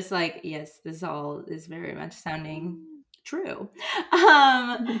I'm just yes, this all is very much sounding true.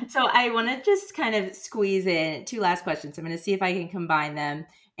 So I want to just kind of squeeze in two last questions. I'm going to see if I can combine them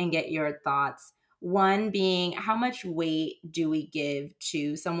and get your thoughts. One being, how much weight do we give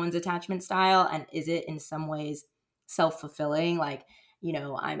to someone's attachment style? And is it in some ways self-fulfilling?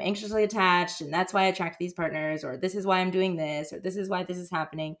 I'm anxiously attached and that's why I attract these partners, or this is why I'm doing this, or this is why this is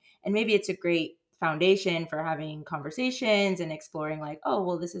happening. And maybe it's a great foundation for having conversations and exploring oh,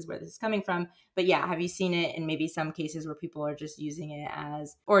 well, this is where this is coming from. But yeah, have you seen it in maybe some cases where people are just using it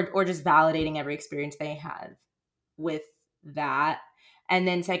as, or just validating every experience they have with that? And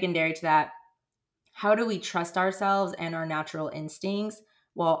then secondary to that, how do we trust ourselves and our natural instincts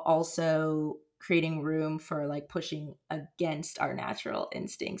while also creating room for pushing against our natural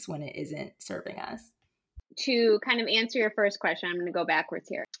instincts when it isn't serving us? To kind of answer your first question, I'm going to go backwards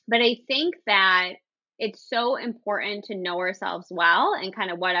here. But I think that it's so important to know ourselves well, and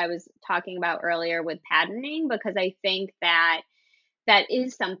kind of what I was talking about earlier with patterning, because I think that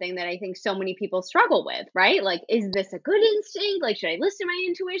is something that I think so many people struggle with, right? Is this a good instinct? Should I listen to my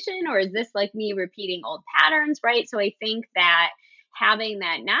intuition, or is this me repeating old patterns, right? So I think that having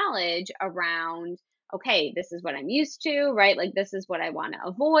that knowledge around, okay, this is what I'm used to, right? Like, this is what I want to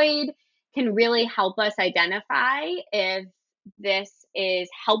avoid, can really help us identify if this is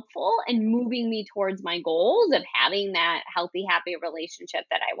helpful and moving me towards my goals of having that healthy, happy relationship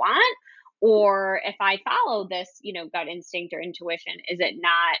that I want. Or if I follow this, gut instinct or intuition, is it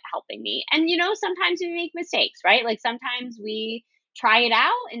not helping me? And, sometimes we make mistakes, right? Like sometimes we try it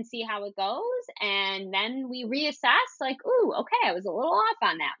out and see how it goes. And then we reassess, like, ooh, okay, I was a little off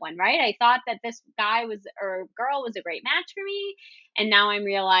on that one, right? I thought that this guy was or girl was a great match for me. And now I'm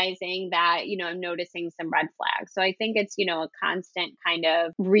realizing that, I'm noticing some red flags. So I think it's, a constant kind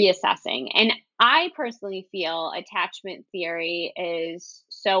of reassessing. And I personally feel attachment theory is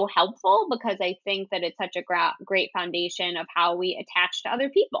so helpful because I think that it's such a great foundation of how we attach to other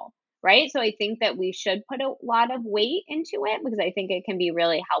people, right? So I think that we should put a lot of weight into it because I think it can be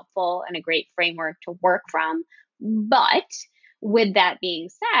really helpful and a great framework to work from. But with that being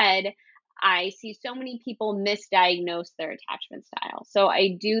said, I see so many people misdiagnose their attachment style. So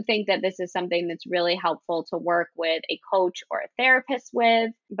I do think that this is something that's really helpful to work with a coach or a therapist with,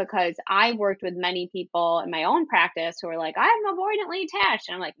 because I worked with many people in my own practice who are like, I'm avoidantly attached.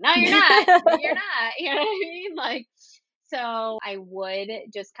 And I'm like, no, you're not. You're not. You know what I mean? Like, so I would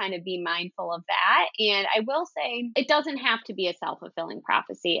just kind of be mindful of that. And I will say it doesn't have to be a self-fulfilling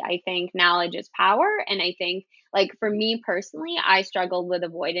prophecy. I think knowledge is power. And I think, like, for me personally, I struggled with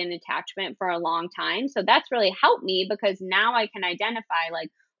avoidant attachment for a long time. So that's really helped me because now I can identify, like,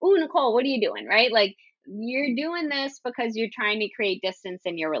 oh, Nicole, what are you doing? Right? Like, you're doing this because you're trying to create distance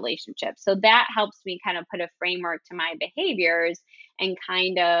in your relationship. So that helps me kind of put a framework to my behaviors and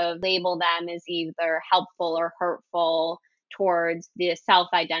kind of label them as either helpful or hurtful towards the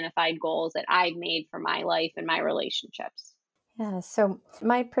self-identified goals that I've made for my life and my relationships. Yeah. So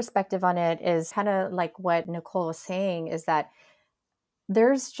my perspective on it is kind of like what Nicole was saying, is that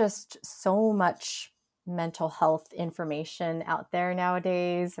there's just so much mental health information out there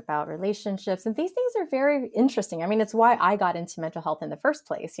nowadays about relationships. And these things are very interesting. I mean, it's why I got into mental health in the first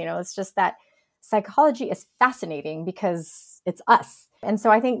place. It's just that psychology is fascinating because it's us. And so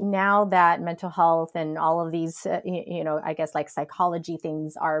I think now that mental health and all of these, I guess like psychology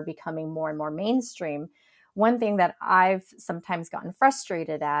things are becoming more and more mainstream. One thing that I've sometimes gotten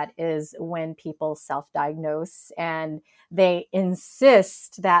frustrated at is when people self-diagnose and they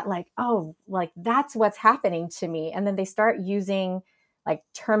insist that, like, oh, like that's what's happening to me. And then they start using like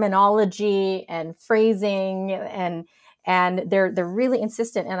terminology and phrasing and they're really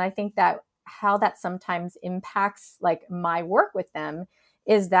insistent. And I think that how that sometimes impacts like my work with them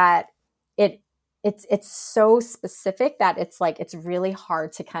is that it's so specific that it's like it's really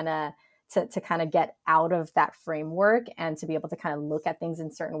hard to kind of to kind of get out of that framework and to be able to kind of look at things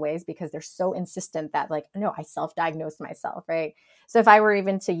in certain ways because they're so insistent that, like, no, I self-diagnosed myself, right? So if I were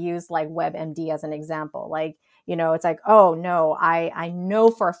even to use like WebMD as an example, like, it's like, oh no, I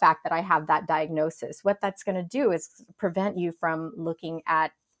know for a fact that I have that diagnosis. What that's going to do is prevent you from looking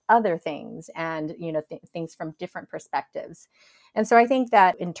at other things and, things from different perspectives. And so I think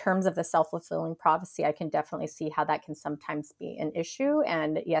that in terms of the self-fulfilling prophecy, I can definitely see how that can sometimes be an issue.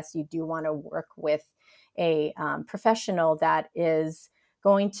 And yes, you do want to work with a professional that is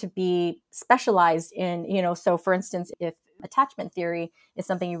going to be specialized in, so for instance, if attachment theory is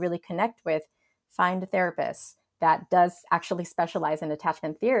something you really connect with, find a therapist that does actually specialize in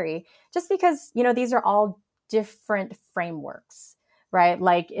attachment theory, just because, these are all different frameworks, right?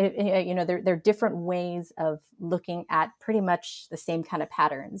 Like, there are different ways of looking at pretty much the same kind of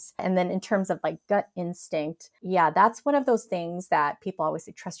patterns. And then in terms of like gut instinct, yeah, that's one of those things that people always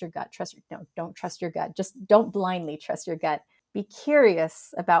say, trust your gut, don't trust your gut. Just don't blindly trust your gut. Be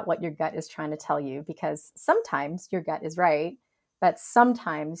curious about what your gut is trying to tell you, because sometimes your gut is right, but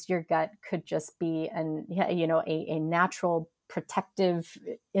sometimes your gut could just be a natural protective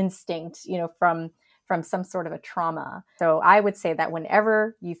instinct, from some sort of a trauma. So I would say that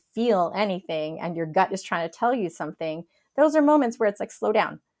whenever you feel anything and your gut is trying to tell you something, those are moments where it's like, slow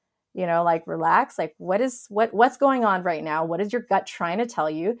down, like relax, like what's going on right now? What is your gut trying to tell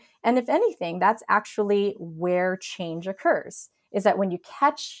you? And if anything, that's actually where change occurs, is that when you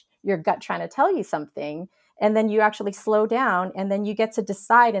catch your gut trying to tell you something, and then you actually slow down, and then you get to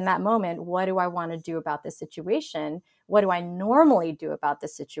decide in that moment, what do I want to do about this situation? What do I normally do about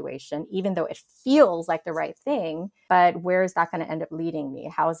this situation, even though it feels like the right thing? But where is that going to end up leading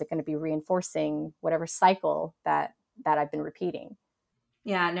me? How is it going to be reinforcing whatever cycle that I've been repeating?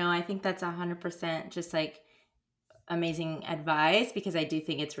 Yeah, no, I think that's 100% just like amazing advice, because I do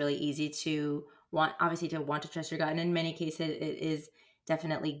think it's really easy to want to trust your gut. And in many cases, it is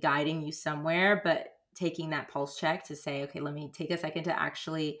definitely guiding you somewhere, but taking that pulse check to say, okay, let me take a second to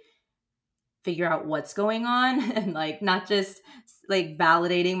actually figure out what's going on and like not just like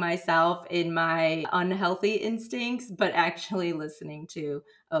validating myself in my unhealthy instincts, but actually listening to,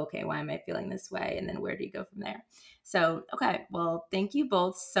 okay, why am I feeling this way? And then where do you go from there? So, okay, well, thank you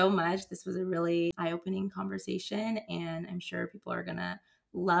both so much. This was a really eye-opening conversation, and I'm sure people are going to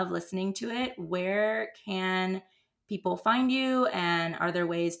love listening to it. Where can people find you, and are there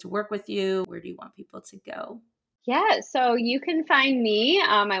ways to work with you? Where do you want people to go? Yeah, so you can find me.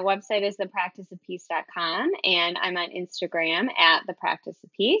 My website is thepracticeofpeace.com, and I'm on Instagram at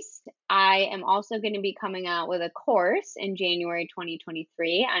thepracticeofpeace. I am also going to be coming out with a course in January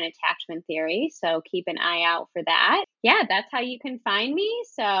 2023 on attachment theory, so keep an eye out for that. Yeah, that's how you can find me.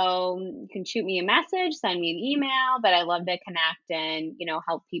 So you can shoot me a message, send me an email, but I love to connect and,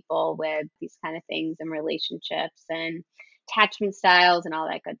 help people with these kind of things and relationships and attachment styles and all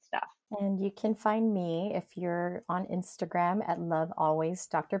that good stuff. And you can find me if you're on Instagram at Love Always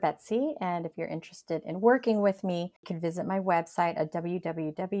Dr. Betsy. And if you're interested in working with me, you can visit my website at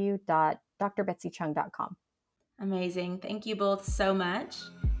www.drbetsychung.com. Amazing. Thank you both so much.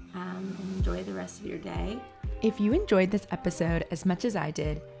 And enjoy the rest of your day. If you enjoyed this episode as much as I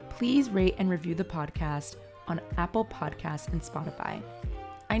did, please rate and review the podcast on Apple Podcasts and Spotify.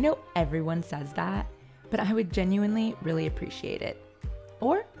 I know everyone says that, but I would genuinely really appreciate it.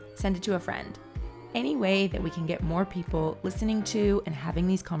 Or send it to a friend. Any way that we can get more people listening to and having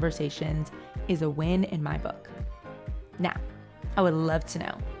these conversations is a win in my book. Now, I would love to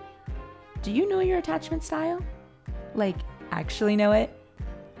know, do you know your attachment style? Like, actually know it?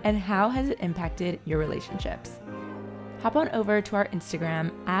 And how has it impacted your relationships? Hop on over to our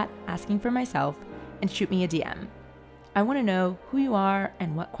Instagram at AskingForMyself and shoot me a DM. I want to know who you are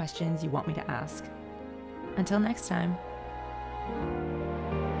and what questions you want me to ask. Until next time.